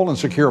patrol and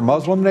secure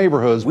Muslim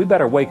neighborhoods. We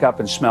better wake up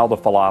and smell the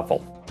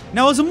falafel.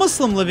 Now, as a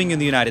Muslim living in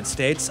the United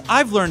States,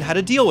 I've learned how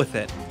to deal with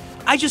it.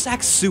 I just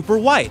act super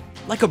white,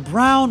 like a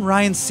brown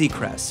Ryan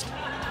Seacrest.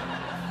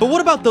 But what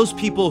about those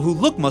people who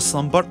look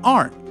Muslim but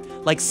aren't?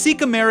 Like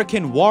Sikh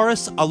American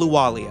Waris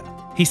Aluwalia.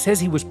 He says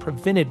he was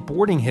prevented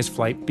boarding his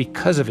flight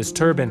because of his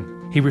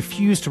turban. He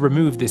refused to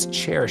remove this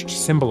cherished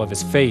symbol of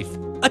his faith.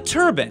 A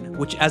turban,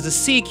 which as a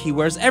Sikh he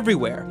wears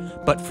everywhere,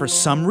 but for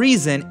some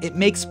reason it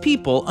makes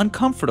people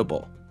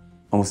uncomfortable.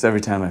 Almost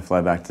every time I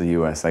fly back to the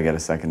US, I get a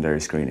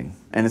secondary screening.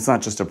 And it's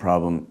not just a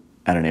problem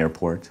at an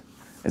airport.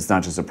 It's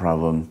not just a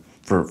problem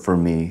for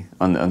me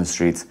on the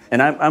streets.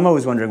 And I'm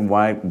always wondering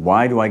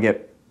why do I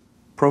get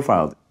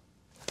profiled?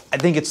 I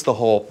think it's the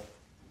whole...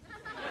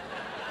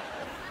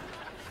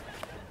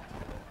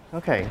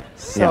 Okay,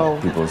 so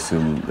yeah, people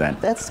assume that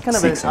that's kind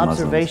of an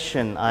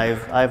observation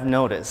I've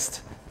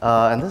noticed,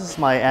 and this is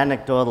my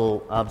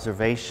anecdotal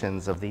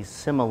observations of these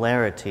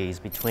similarities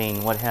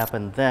between what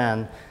happened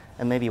then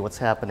and maybe what's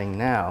happening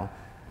now.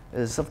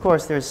 Is of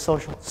course there's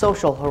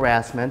social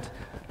harassment.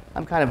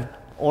 I'm kind of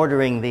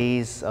ordering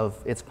these of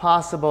it's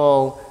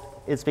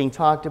possible, it's being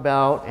talked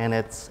about, and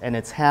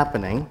it's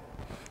happening.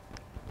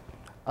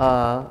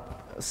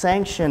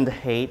 Sanctioned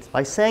hate.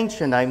 By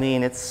sanctioned, I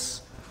mean it's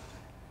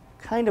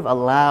kind of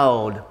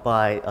allowed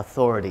by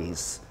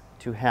authorities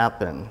to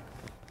happen.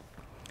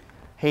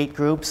 Hate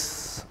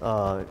groups,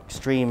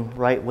 extreme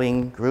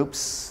right-wing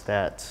groups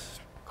that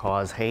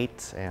cause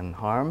hate and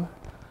harm.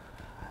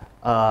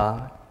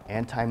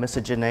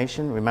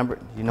 Anti-miscegenation, remember,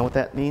 you know what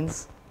that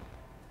means?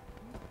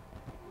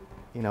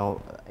 You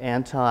know,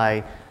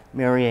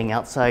 anti-marrying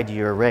outside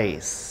your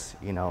race.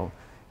 You know,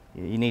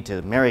 you need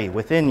to marry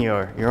within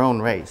your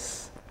own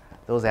race.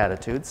 Those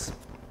attitudes.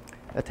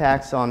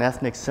 Attacks on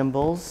ethnic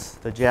symbols.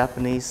 The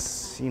Japanese,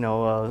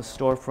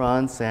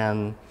 storefronts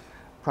and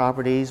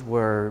properties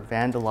were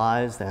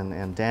vandalized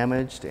and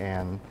damaged,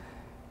 and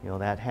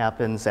that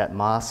happens at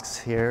mosques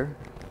here.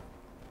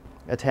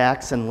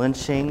 Attacks and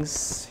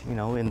lynchings,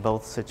 in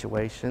both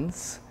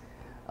situations.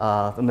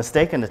 The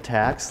mistaken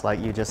attacks, like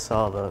you just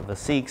saw, the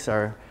Sikhs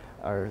are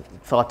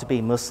thought to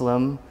be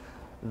Muslim.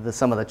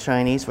 Some of the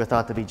Chinese were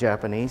thought to be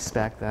Japanese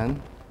back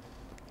then.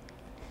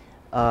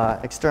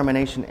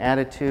 Extermination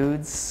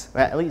attitudes,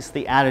 or at least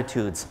the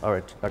attitudes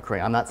are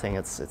occurring. I'm not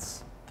saying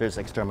there's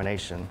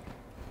extermination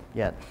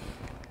yet.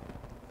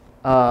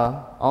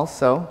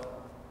 Also,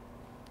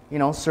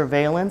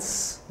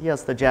 surveillance.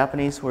 Yes, the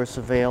Japanese were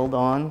surveilled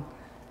on,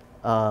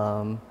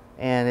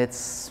 and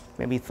it's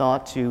maybe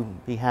thought to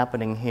be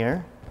happening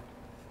here.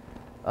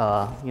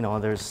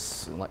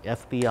 There's like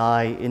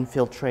FBI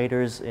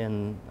infiltrators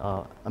in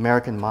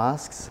American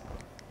mosques.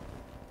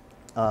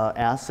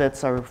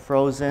 Assets are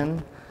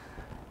frozen,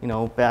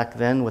 back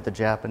then with the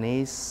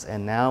Japanese,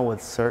 and now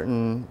with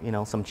certain,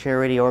 some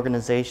charity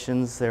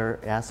organizations, their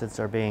assets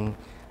are being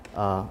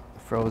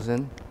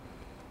frozen.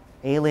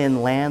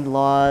 Alien land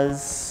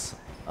laws.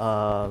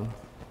 I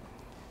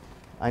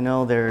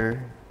know there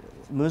are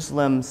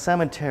Muslim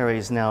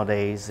cemeteries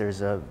nowadays.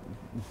 There's a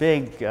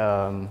big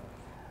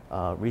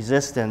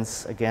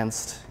resistance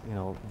against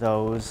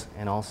those,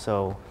 and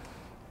also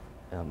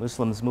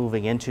Muslims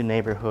moving into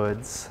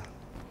neighborhoods.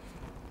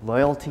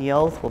 Loyalty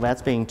oath, well,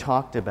 that's being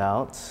talked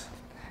about.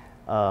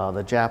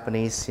 The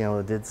Japanese,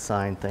 did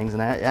sign things,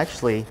 and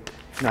actually,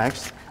 I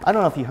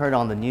don't know if you heard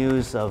on the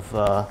news of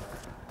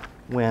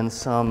when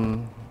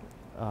some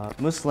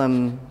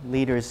Muslim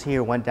leaders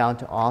here went down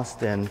to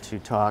Austin to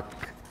talk.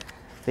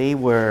 They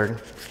were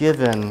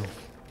given,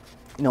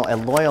 a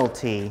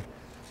loyalty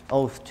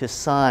oath to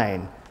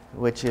sign,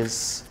 which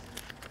is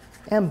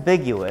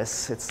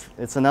ambiguous.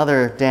 It's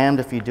another damned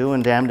if you do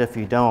and damned if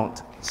you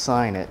don't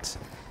sign it.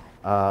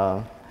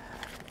 But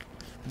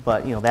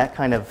that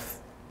kind of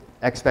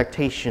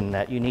expectation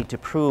that you need to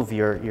prove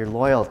your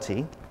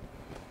loyalty.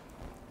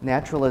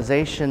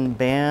 Naturalization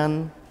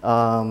ban.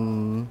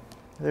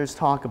 There's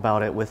talk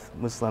about it with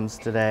Muslims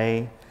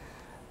today,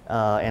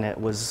 and it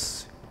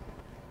was,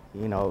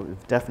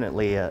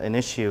 definitely an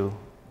issue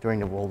during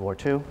the World War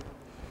II.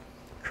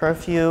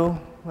 Curfew.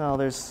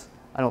 Well,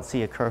 I don't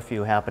see a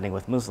curfew happening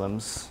with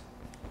Muslims.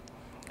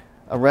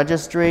 A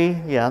registry.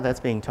 Yeah, that's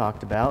being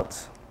talked about.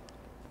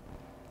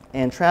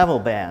 And travel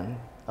ban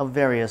of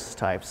various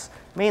types.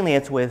 Mainly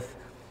it's with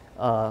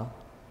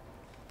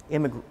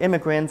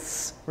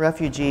immigrants,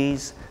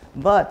 refugees,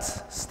 but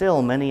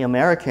still many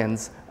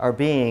Americans are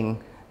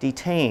being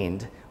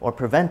detained or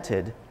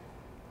prevented,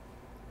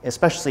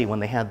 especially when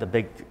they had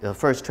the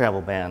first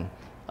travel ban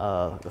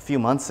a few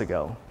months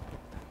ago.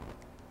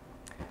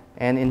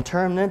 And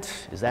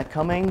internment, is that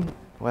coming?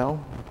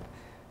 Well,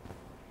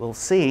 we'll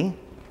see.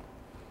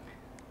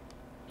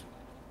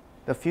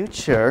 The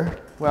future,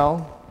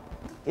 well,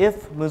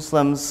 if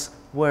Muslims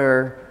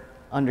were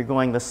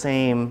undergoing the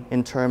same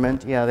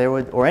internment, yeah, there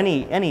would, or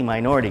any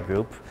minority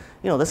group,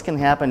 this can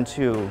happen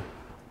to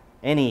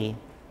any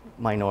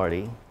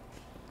minority.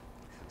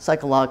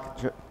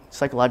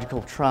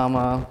 Psychological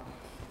trauma,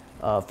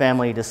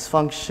 family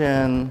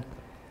dysfunction,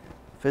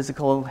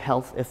 physical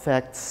health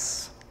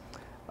effects.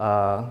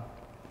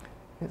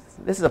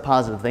 This is a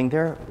positive thing.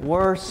 There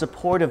were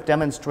supportive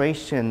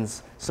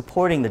demonstrations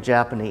supporting the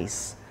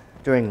Japanese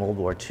during World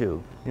War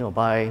II,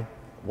 by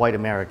white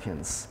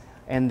Americans.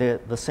 And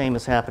the same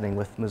is happening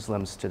with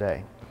Muslims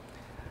today.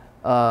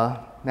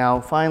 Now,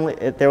 finally,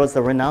 there was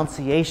the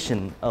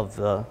renunciation of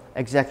the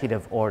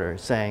executive order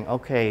saying,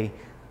 okay,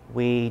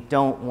 we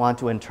don't want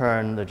to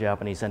intern the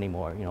Japanese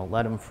anymore,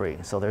 let them free.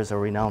 So there's a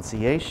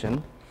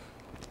renunciation.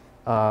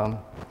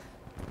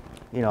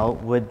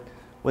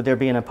 Would there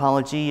be an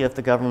apology if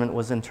the government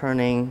was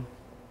interning,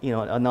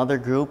 another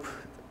group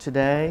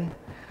today?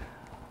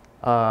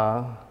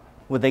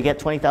 Would they get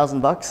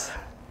 $20,000?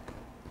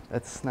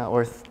 That's not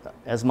worth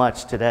as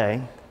much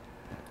today.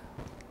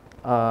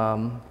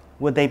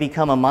 Would they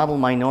become a model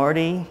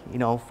minority,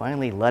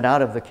 finally let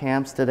out of the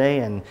camps today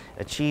and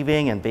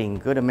achieving and being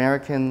good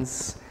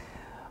Americans?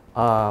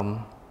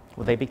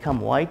 Would they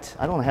become white?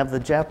 I don't know, have the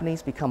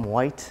Japanese become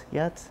white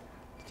yet?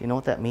 Do you know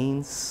what that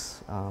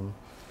means?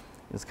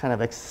 It's kind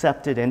of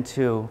accepted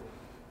into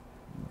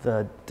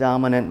the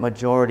dominant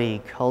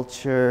majority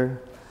culture.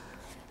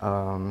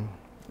 I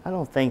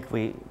don't think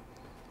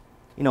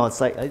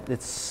it's like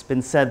it's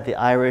been said the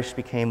Irish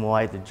became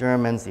white, the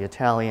Germans, the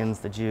Italians,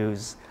 the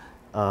Jews.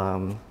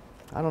 I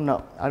don't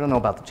know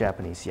about the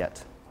Japanese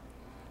yet.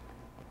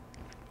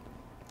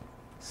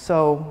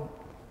 So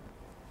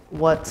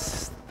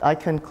what I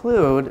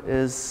conclude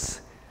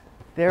is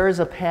there is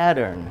a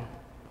pattern,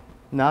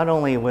 not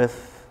only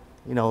with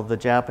the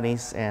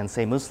Japanese and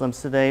say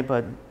Muslims today,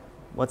 but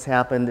what's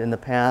happened in the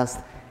past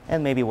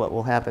and maybe what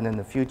will happen in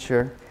the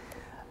future.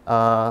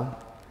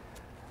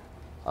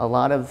 A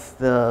lot of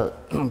the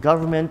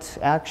government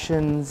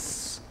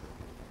actions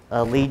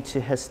lead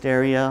to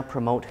hysteria,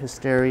 promote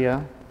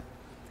hysteria.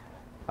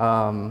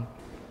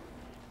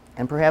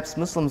 And perhaps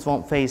Muslims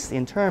won't face the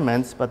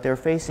internments, but they're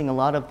facing a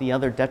lot of the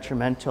other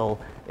detrimental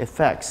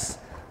effects.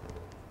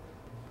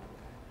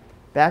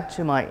 Back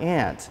to my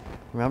aunt.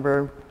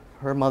 Remember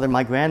her mother,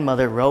 my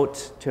grandmother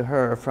wrote to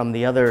her from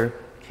the other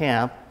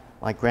camp.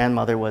 My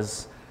grandmother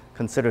was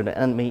considered an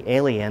enemy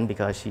alien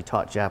because she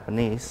taught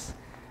Japanese.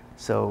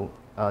 So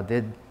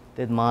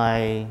did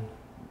my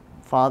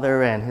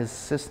father and his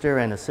sister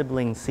and a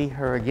sibling see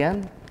her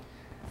again?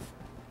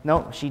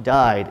 No, she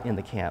died in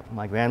the camp.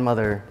 My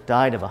grandmother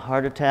died of a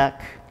heart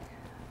attack,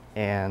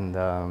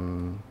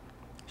 and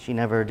she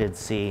never did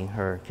see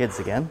her kids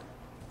again.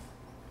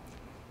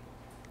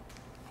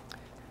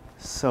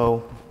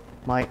 So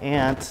my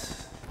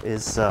aunt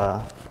is,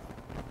 the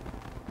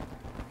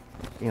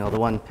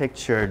one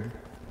pictured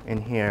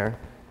in here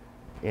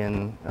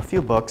in a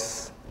few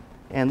books.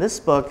 And this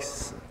book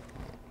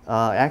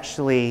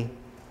actually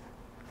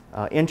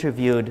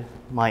interviewed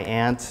my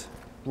aunt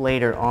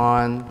later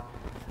on,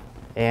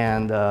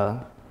 and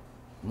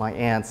my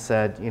aunt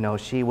said,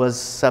 she was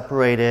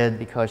separated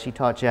because she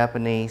taught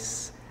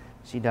Japanese.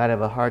 She died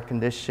of a heart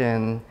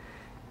condition,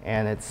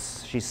 and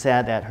she's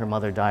sad that her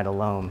mother died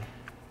alone.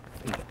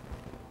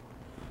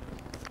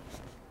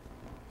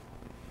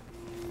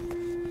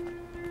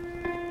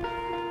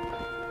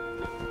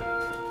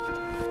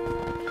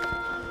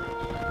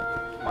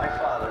 My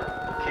father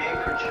came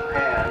from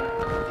Japan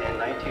in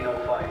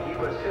 1905. He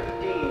was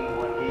 15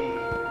 when he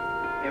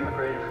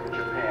immigrated from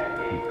Japan.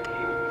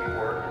 He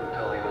worked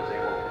until he was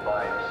able to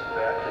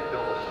actually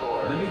build a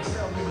store. Let me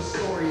tell you a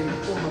story in the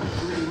form of a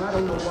dream. I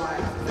don't know why.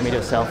 Let me do a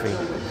selfie.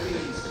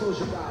 Close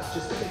your eyes,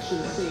 just picture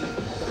the scene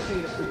as I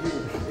paint it for you.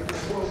 It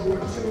was World War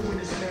II when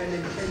this man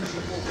named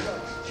Kenji woke up.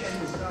 Ken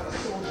was not a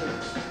soldier.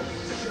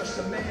 He was just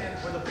a man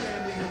with a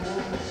family who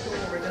owned a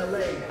store in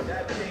LA.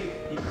 That day,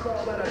 he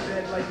crawled out of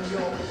bed like he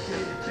always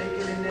did,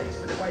 bacon and eggs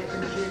with wife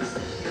and kids.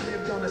 He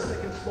lived on the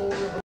second floor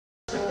of a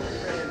store he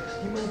ran.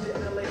 He moved to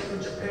LA from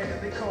Japan.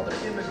 They called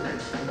him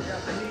immigrant. In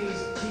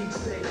Japanese, he'd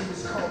say he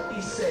was called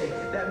Issei.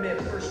 That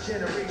meant first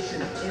generation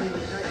in the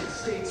United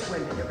States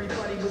when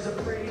everybody was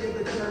afraid of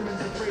the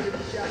Germans, afraid of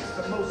the Japs,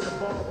 but most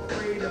of all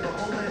afraid of a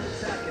homeland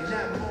attack. And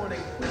that morning,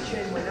 when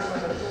Ken went out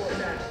on the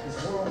doormat, his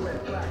world went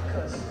black,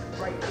 cause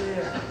right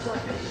there,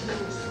 front page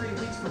news 3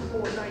 weeks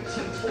before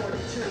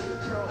 1942.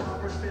 Pearl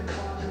Harbor's been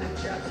bombed and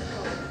the Japs are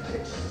coming.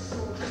 Pictures of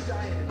soldiers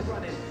dying and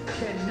running.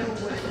 Ken knew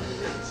what it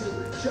would lead to,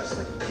 just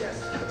like he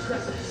guessed. The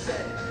president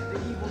said the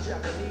evil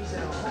Japanese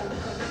in our home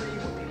country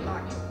would be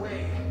locked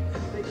away.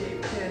 They gave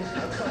Ken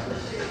a couple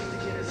of days to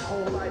get his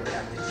whole life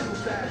packed in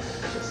 2 bags.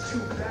 Just 2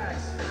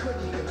 bags.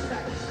 Couldn't even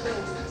pack his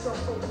clothes. Some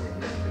folks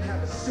didn't even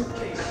have a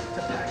suitcase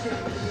to pack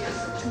anything in,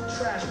 so 2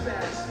 trash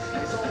bags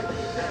is all they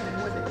gave them. And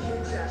when the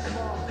kids asked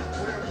Mom,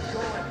 where are we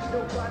going?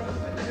 Nobody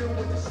even knew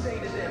what to say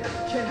to them.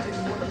 Ken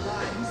didn't want to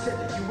lie. He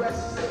said the U.S.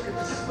 is looking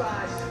for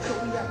spies, so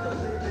we have to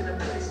live in a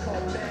place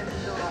called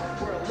Manzanar,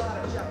 where a lot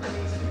of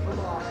Japanese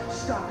people are.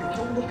 Stop it,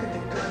 don't look at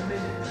the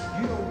gunmen.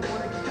 You don't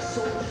want to get the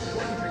soldiers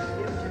wondering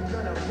if you're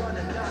gonna run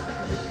or not,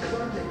 because if you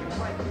run, then you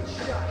might get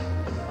shot.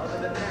 Other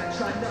than that,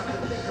 try not to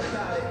think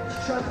about it.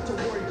 Try not to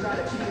worry about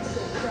it being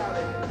so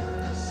crowded.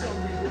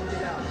 Someday we'll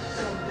get out.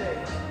 Someday.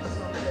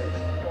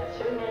 As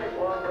soon as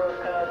war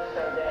broke out,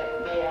 so the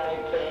FBI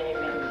came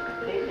and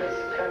they just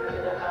come to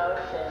the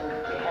house and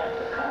we had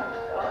to come.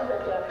 All the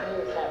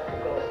Japanese have to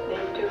go.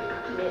 They took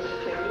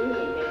mystery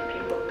that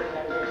people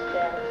couldn't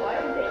understand why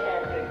they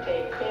had to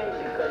take him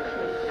because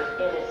he's an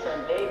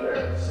innocent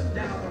laborer. So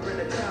now we're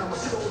in a town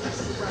with soldiers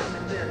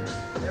surrounding them.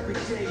 Every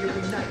day,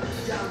 every night,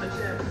 down to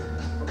them.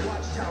 From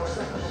watchtowers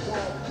up on the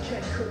wall,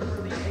 Ken couldn't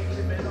really hate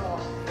them at all.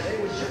 They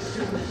were just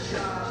doing the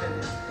job, and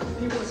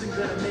he wasn't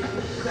gonna make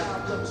any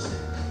problems.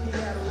 He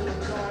had a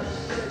little garden,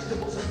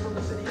 vegetables and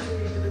fruits that he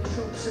gave to the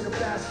troops in a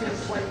basket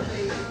his wife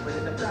made. But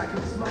in the back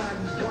of his mind,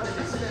 he wanted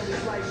his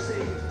family's life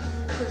saved.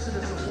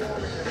 Prisoners of war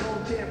in their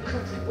own damn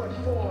country, what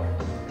for?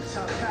 It's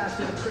how past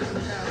in the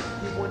prison town.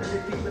 He wondered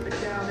if he'd live it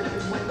down if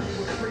and when we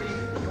were free.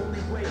 The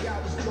only way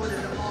out was joining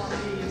the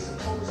army, and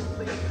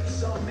supposedly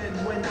some men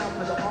went out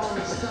for the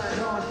army,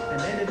 signed on,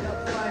 and ended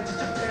up flying to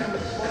Japan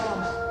with a bomb.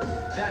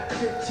 That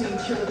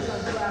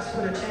 15-kiloton blast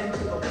put an end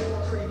to the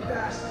war pretty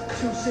fast.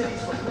 2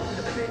 cities were blown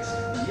to bits.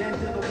 The end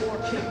of the war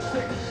came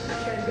quick.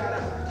 Ken got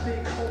out with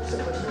big hopes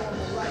of a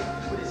normal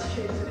life with his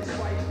kids and his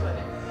wife, but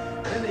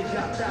then they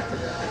got back to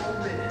their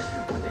home, and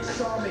what they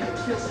saw made them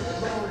feel so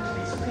alone.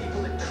 These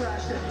people had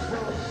trashed every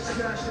road,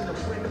 smashed in the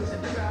windows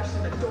and trashed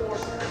in the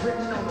doors,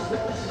 written on the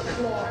walls and the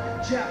floor.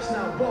 Japs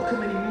not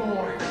welcome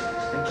anymore.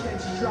 And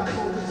Kenji dropped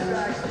both his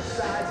bags to the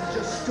sides and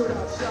just stood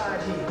outside.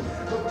 He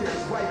looked at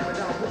his wife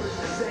without words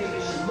to say.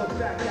 She looked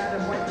back at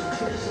him, wiped the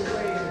tears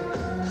away,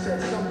 and said,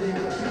 someday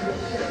we'll be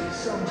okay,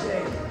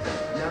 someday.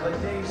 Now the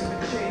names have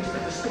been changed,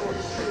 but the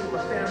story's true.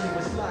 My family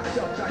was locked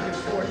up back in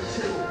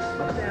 42.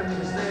 My family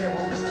was there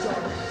when it was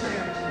dark and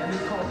damp, and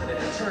they called it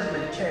an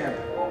internment camp.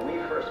 When we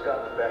first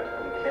got back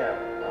from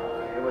camp,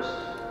 it was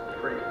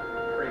pretty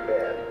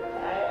bad.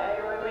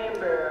 I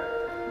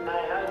remember my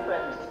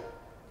husband.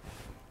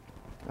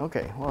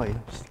 Okay, well, you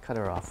just cut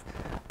her off.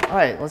 All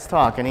right, let's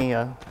talk. Any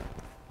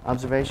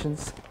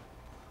observations?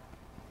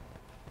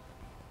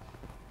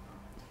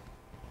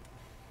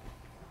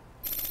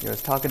 You're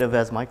as talkative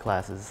as my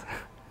classes.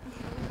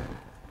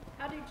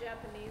 How do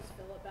Japanese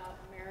feel about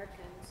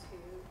Americans who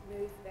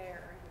move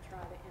there and try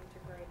to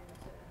integrate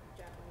into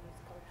Japanese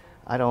culture?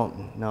 I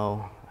don't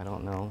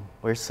know.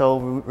 We're so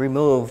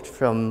removed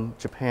from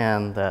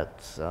Japan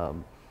that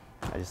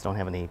I just don't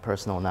have any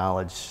personal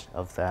knowledge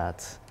of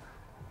that.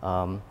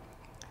 So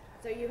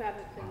you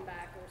haven't been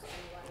back or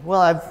something?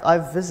 Well,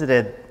 I've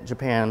visited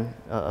Japan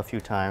a few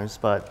times,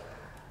 but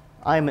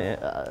I'm,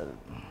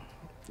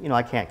 you know,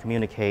 I can't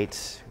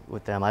communicate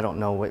with them. I don't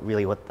know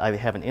what I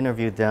haven't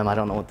interviewed them. I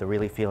don't know what they're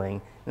really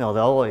feeling. You know,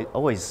 they'll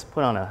always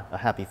put on a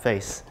happy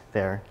face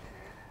there.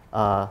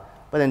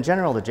 But in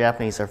general, the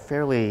Japanese are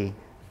fairly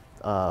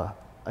a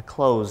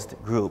closed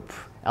group.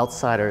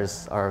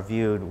 Outsiders are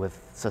viewed with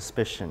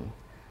suspicion.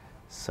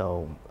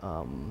 So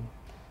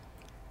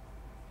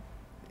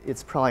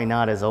it's probably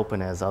not as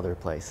open as other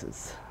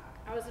places.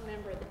 I was a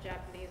member of the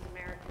Japanese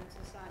American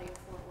Society of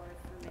Fort Worth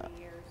for many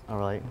years. All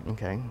right,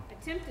 okay. I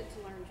attempted to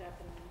learn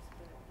Japanese,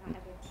 but I had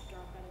to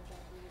drop out of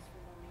Japanese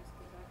for learning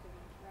because I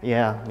couldn't write.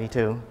 Yeah, me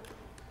too.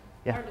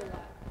 Yeah. Learned a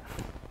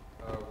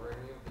lot. Were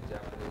any of the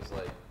Japanese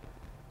like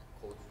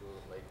cultural,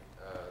 like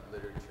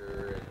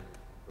literature and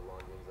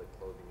belongings, like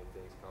clothing and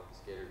things,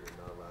 confiscated or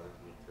not allowed to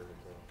be returned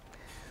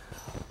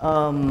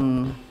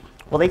to?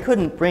 Well, they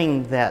couldn't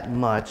bring that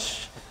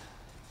much,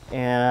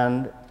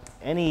 and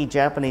any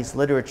Japanese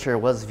literature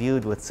was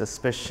viewed with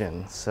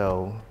suspicion.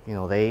 So, you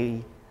know,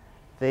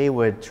 they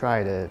would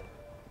try to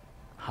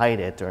hide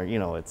it, or, you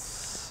know,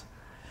 it's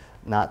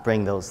not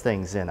bring those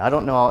things in. I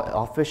don't know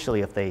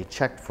officially if they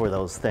checked for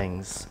those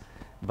things,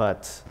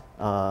 but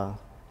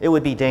it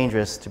would be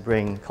dangerous to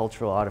bring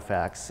cultural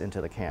artifacts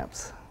into the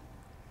camps.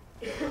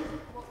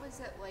 What was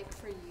it like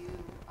for you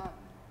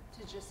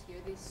to just hear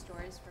these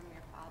stories from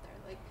your father?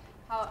 Like,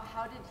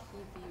 how did he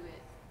view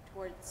it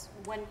towards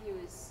when he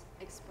was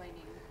explaining?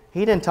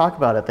 He didn't talk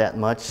about it that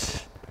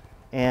much,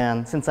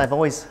 and since I've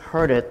always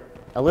heard it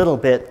a little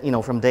bit, you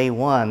know, from day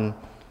one,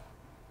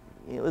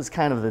 it was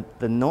kind of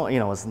you know, it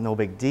was no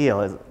big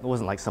deal. It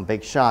wasn't like some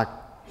big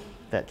shock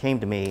that came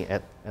to me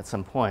at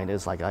some point. It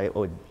was like I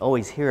would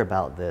always hear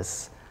about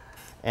this,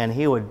 and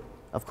he would,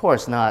 of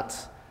course, not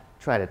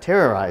try to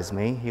terrorize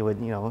me. He would,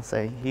 you know,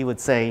 say,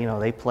 you know,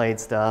 they played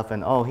stuff,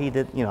 and oh, he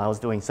did, you know, I was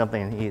doing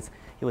something, and he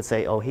would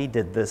say, oh, he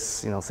did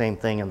this, you know, same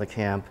thing in the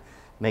camp,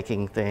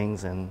 making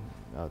things and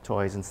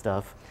toys and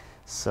stuff.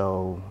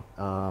 So,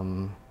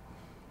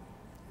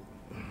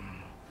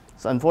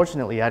 so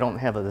unfortunately, I don't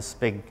have this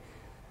big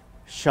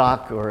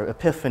shock or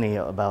epiphany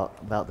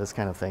about this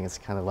kind of thing. It's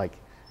kind of like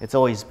it's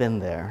always been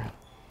there.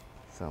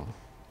 So.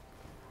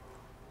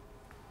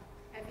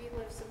 Have you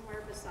lived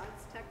somewhere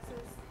besides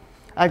Texas?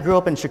 I grew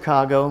up in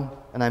Chicago,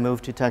 and I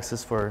moved to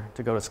Texas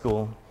to go to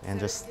school, and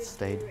So just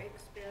stayed. Did you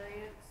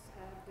experience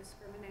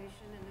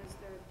discrimination, and is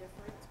there a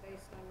difference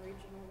based on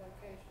regional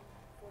location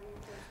for you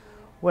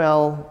personally?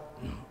 Well,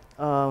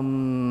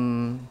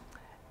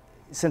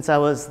 since I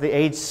was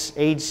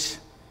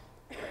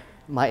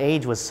my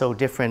age was so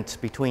different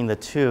between the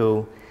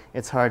two,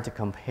 it's hard to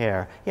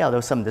compare. Yeah, there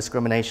was some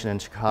discrimination in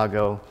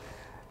Chicago,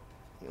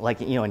 like,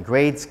 you know, in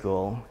grade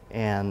school,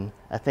 and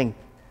I think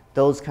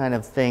those kind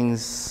of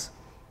things,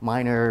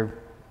 minor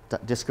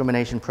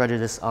discrimination,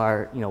 prejudice,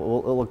 are, you know,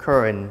 will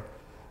occur in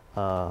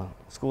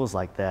schools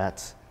like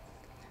that.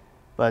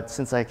 But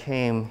since I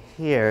came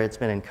here, it's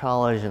been in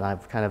college, and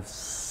I've kind of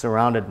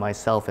surrounded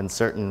myself in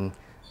certain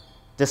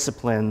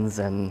disciplines,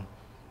 and,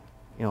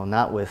 you know,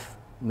 not with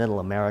Middle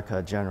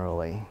America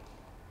generally.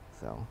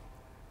 So,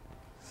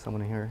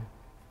 someone here?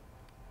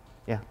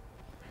 Yeah.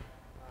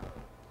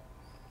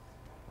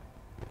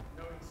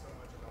 Knowing so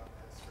much about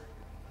the history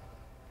and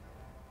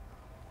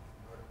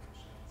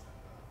motivations and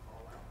the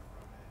fallout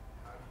from it,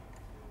 how do you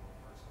feel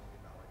personally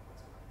about like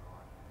what's going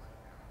on right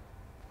now?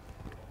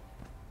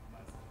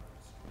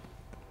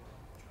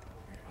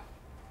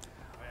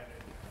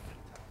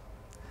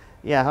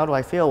 Yeah, how do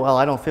I feel? Well,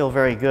 I don't feel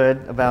very good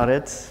about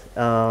it.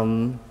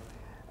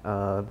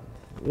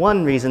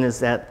 One reason is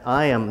that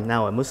I am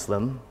now a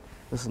Muslim.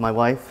 This is my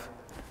wife,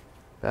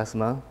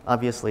 Basma.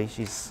 Obviously,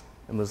 she's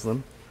a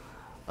Muslim.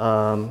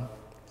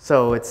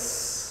 So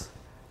it's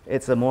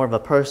a more of a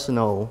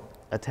personal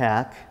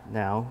attack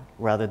now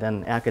rather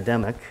than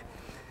academic.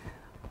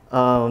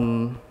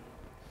 I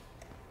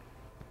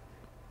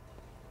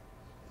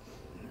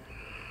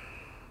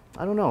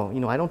don't know. You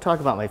know, I don't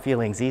talk about my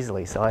feelings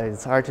easily, so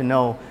it's hard to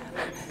know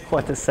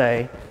what to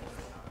say.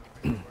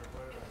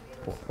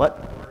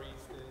 What?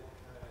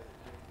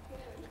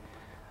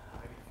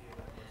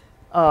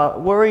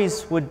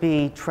 Worries would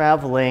be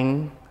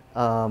traveling,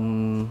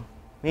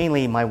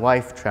 mainly my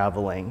wife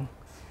traveling.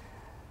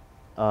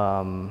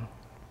 And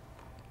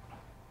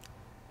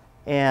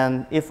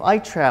if I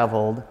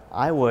traveled,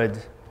 I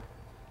would,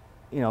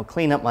 you know,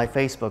 clean up my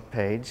Facebook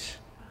page,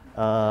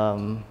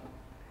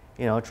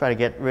 you know, try to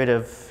get rid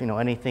of, you know,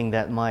 anything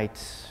that might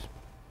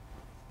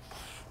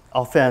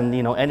offend,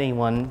 you know,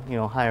 anyone, you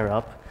know, higher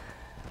up.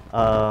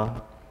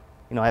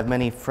 You know, I have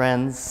many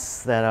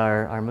friends that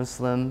are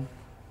Muslim,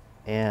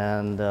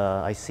 and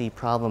I see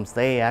problems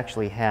they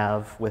actually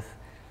have with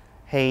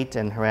hate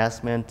and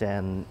harassment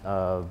and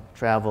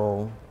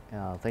travel,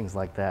 things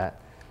like that.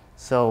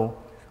 So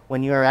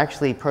when you're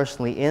actually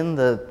personally in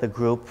the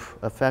group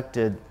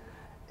affected,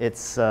 it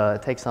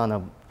takes on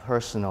a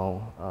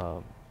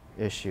personal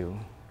issue.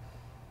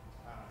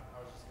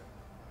 I was just going to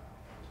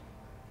mention,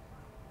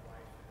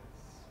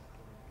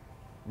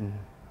 Mm.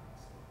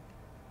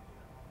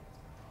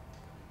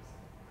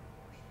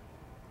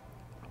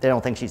 They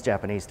don't think she's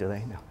Japanese, do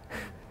they? No.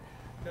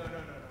 No.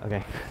 Okay.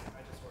 I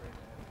just worried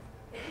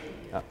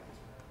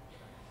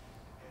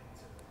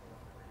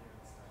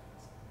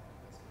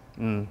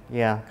that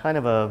Yeah, kind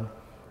of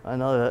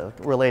another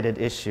related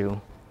issue.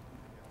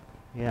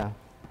 Yeah.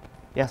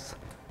 Yes?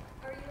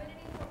 Are you in any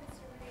form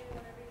discriminated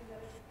whenever you go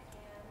to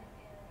Japan and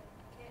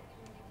can't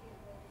communicate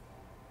with?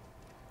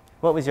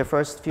 What was your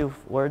first few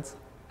words?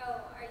 Oh,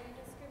 are you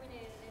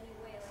discriminated in any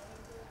way?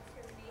 Like you feel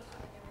discrimination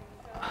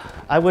whenever you go?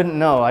 I wouldn't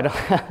know. I don't,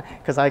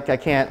 because I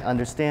can't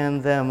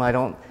understand them. I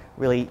don't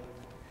really,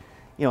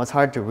 it's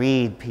hard to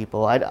read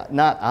people.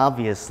 Not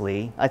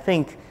obviously. I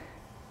think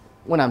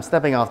when I'm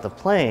stepping off the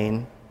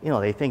plane,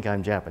 they think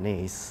I'm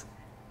Japanese.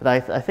 But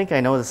I think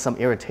I notice some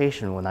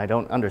irritation when I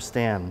don't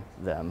understand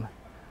them.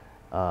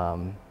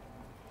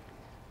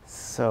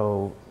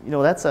 So,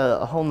 that's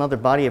a whole nother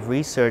body of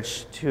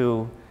research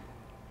to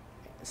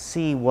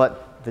see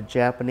what the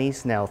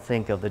Japanese now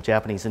think of the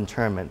Japanese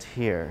internment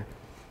here.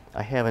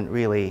 I haven't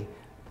really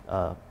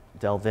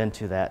delved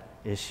into that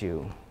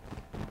issue.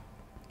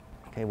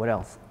 Okay, what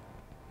else?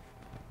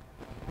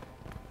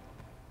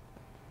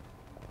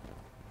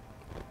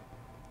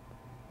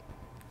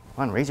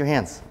 Come on, raise your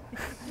hands.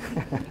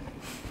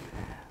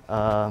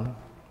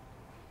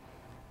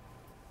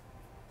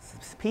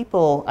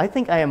 People, I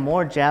think I am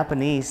more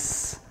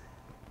Japanese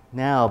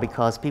now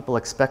because people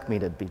expect me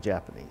to be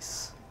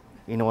Japanese.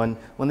 When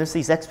there's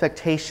these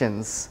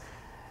expectations,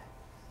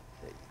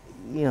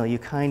 you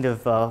kind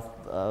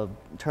of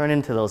turn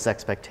into those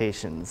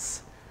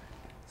expectations.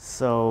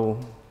 So,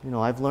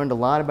 I've learned a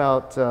lot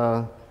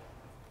about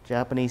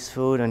Japanese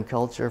food and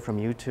culture from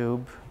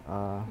YouTube.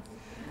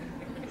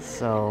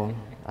 So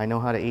I know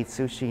how to eat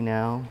sushi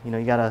now.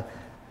 You gotta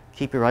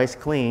keep your rice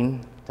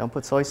clean. Don't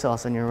put soy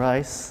sauce in your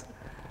rice.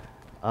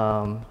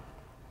 Yeah,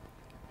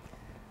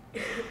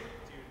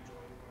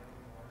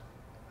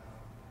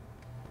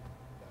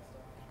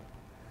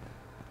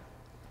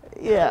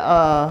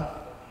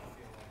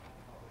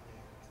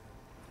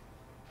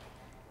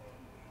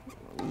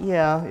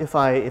 if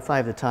I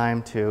have the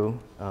time to.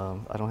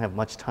 I don't have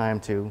much time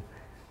to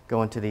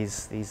go into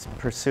these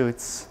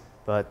pursuits,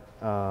 but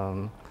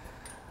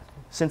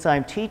since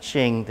I'm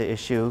teaching the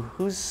issue,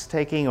 who's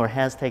taking or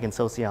has taken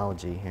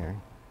sociology here?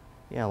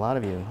 Yeah, a lot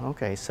of you.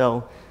 Okay,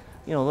 so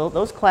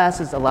those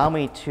classes allow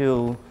me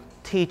to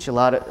teach a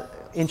lot of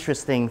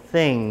interesting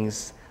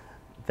things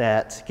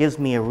that gives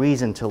me a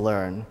reason to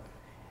learn.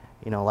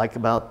 Like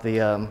about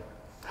the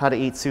how to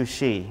eat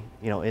sushi.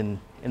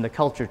 In the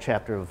culture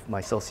chapter of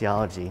my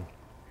sociology.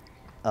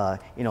 I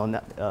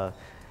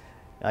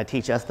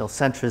teach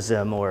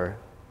ethnocentrism or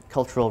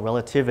cultural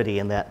relativity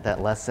in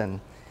that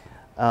lesson.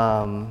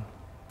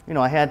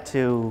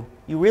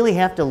 You really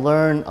have to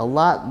learn a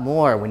lot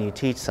more when you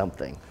teach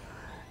something,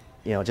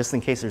 just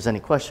in case there's any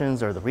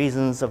questions or the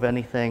reasons of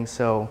anything.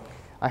 So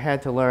I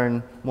had to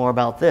learn more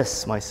about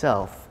this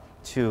myself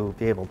to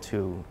be able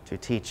to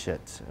teach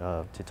it,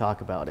 to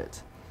talk about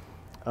it.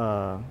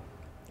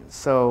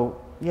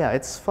 So yeah,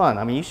 it's fun.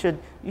 I mean, you should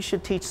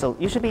teach. So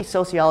you should be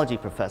sociology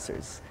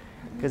professors,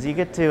 because you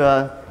get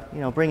to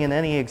bring in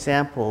any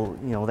example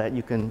that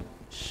you can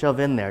shove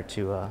in there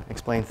to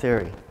explain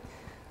theory.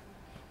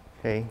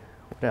 Okay,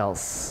 what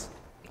else?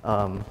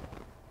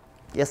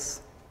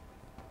 Yes.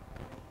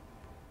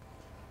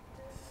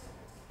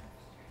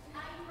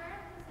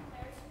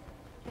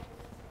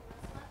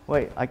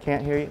 Wait, I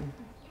can't hear you.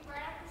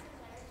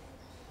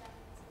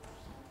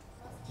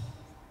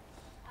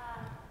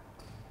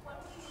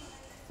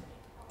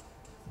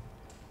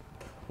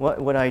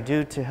 What would I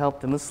do to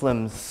help the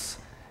Muslims?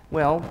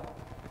 Well,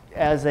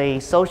 as a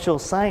social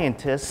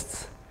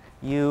scientist,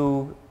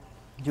 you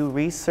do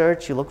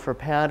research, you look for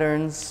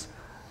patterns,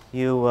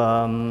 you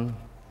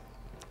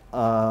come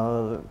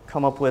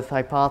up with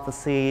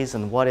hypotheses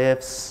and what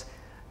ifs,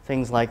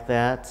 things like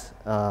that.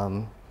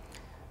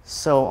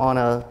 So on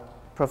a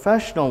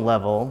professional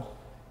level,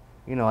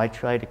 I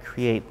try to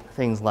create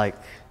things like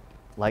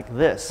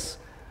this.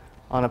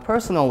 On a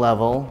personal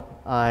level,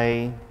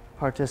 I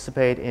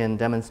participate in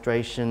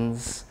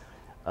demonstrations,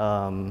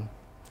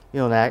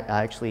 that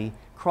actually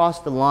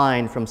cross the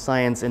line from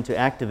science into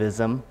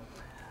activism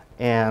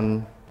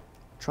and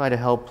try to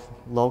help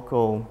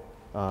local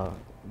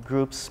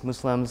groups,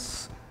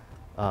 Muslims,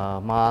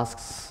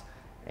 mosques,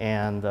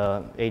 and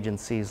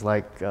agencies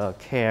like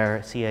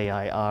CAIR,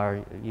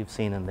 C-A-I-R, you've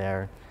seen in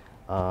there.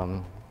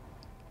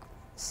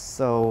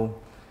 So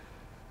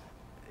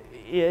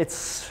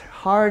it's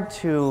hard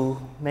to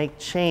make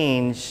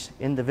change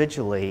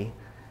individually.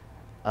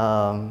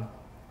 But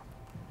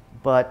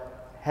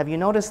have you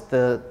noticed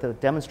the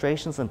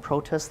demonstrations and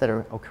protests that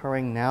are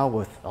occurring now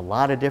with a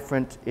lot of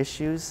different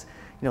issues?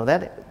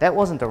 That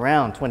wasn't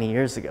around 20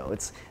 years ago.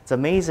 It's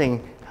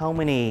amazing how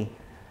many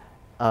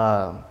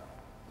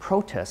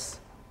protests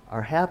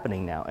are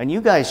happening now. And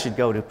you guys should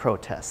go to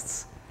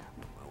protests.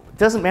 It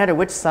doesn't matter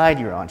which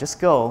side you're on. Just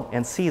go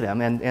and see them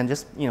and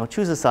just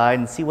choose a side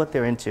and see what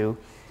they're into.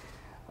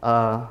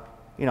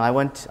 you know,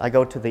 I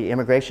go to the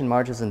immigration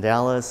marches in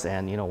Dallas,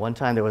 and you know, one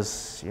time there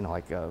was, you know,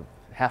 like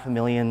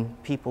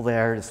 500,000 people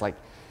there. It's like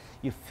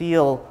you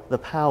feel the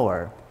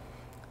power.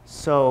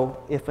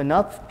 So if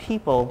enough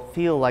people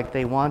feel like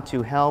they want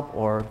to help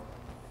or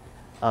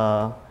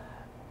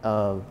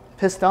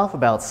pissed off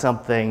about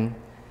something,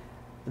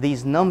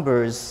 these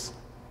numbers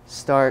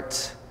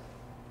start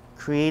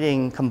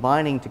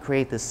combining to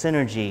create this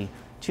synergy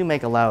to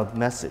make a loud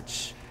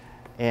message.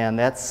 And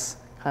that's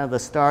kind of the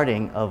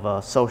starting of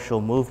a social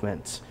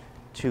movement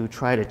to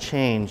try to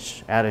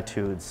change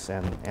attitudes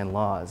and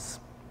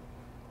laws.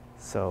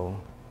 So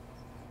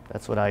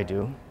that's what I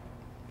do.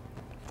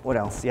 What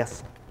else?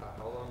 Yes?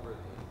 How long were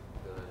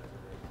the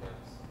internment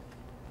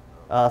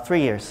camps?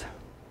 3 years.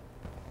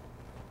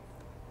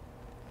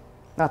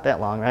 Not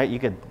that long, right? You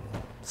could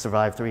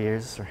survive 3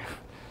 years.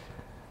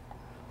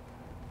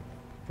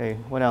 Okay,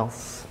 what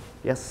else?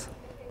 Yes?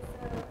 Okay,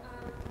 so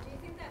do you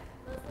think that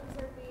Muslims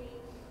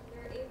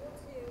they're able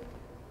to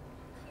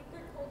keep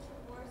their culture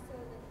more so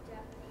than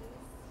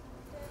Japanese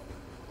did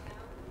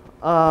now?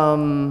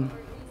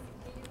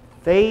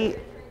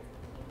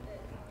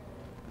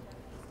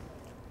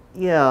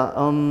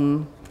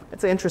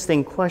 That's an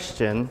interesting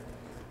question.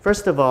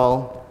 First of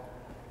all,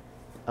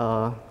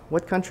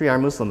 what country are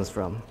Muslims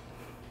from?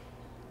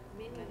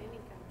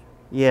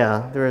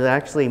 Yeah, there are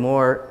actually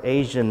more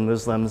Asian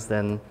Muslims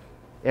than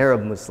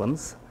Arab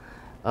Muslims.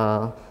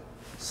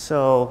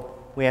 So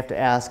we have to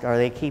ask, are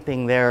they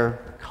keeping their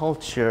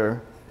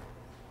culture,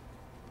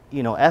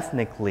 you know,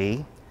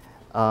 ethnically?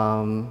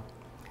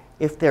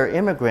 If they're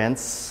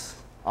immigrants,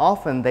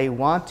 often they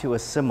want to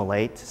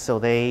assimilate,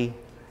 so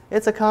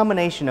it's a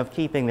combination of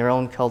keeping their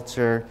own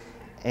culture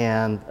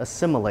and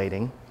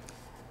assimilating,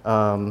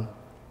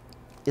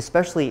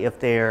 especially if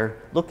they're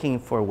looking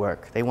for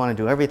work. They want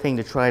to do everything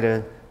to try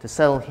to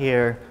settle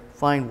here,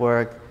 find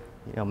work,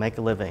 you know, make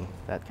a living,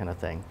 that kind of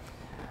thing.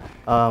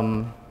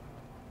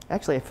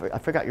 Actually, I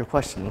forgot your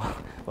question.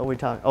 What were we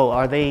talking? Oh,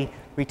 are they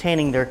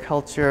retaining their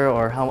culture,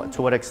 or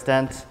to what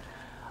extent?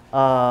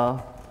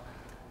 Half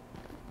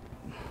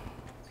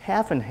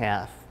and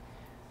half.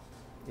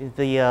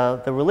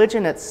 The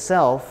religion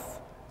itself,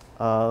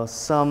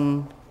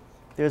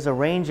 there's a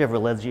range of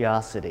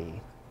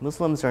religiosity.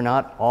 Muslims are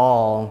not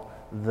all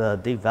the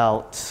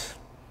devout,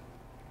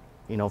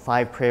 you know,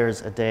 5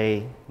 prayers a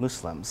day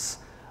Muslims.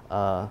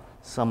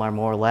 Some are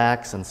more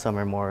lax and some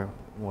are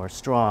more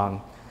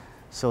strong.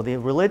 So the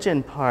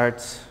religion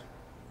part,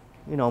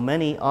 you know,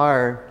 many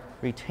are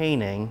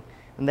retaining,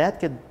 and that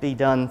could be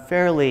done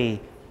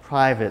fairly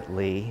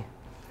privately,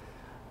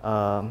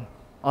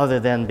 other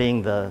than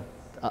being the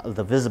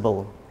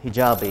visible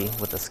hijabi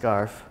with the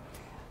scarf.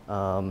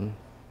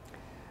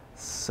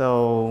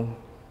 So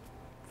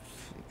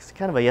it's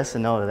kind of a yes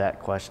and no to that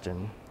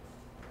question.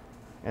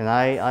 And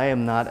I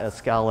am not a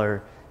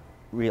scholar.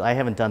 I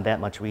haven't done that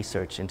much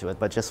research into it,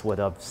 but just what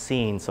I've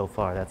seen so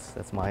far,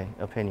 that's my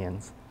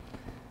opinions.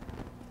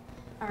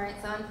 All right,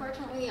 so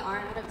unfortunately we are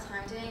out of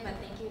time today, but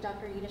thank you,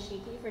 Dr.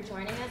 Yudashiki, for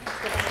joining us.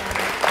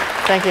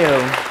 Thank you.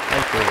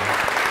 Thank you.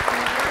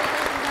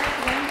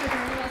 Again for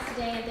joining us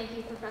today, and thank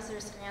you, Professor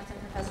Scrantz and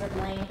Professor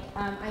Blank.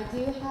 I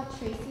do have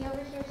Tracy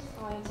over here. She's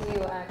going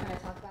to kind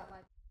of talk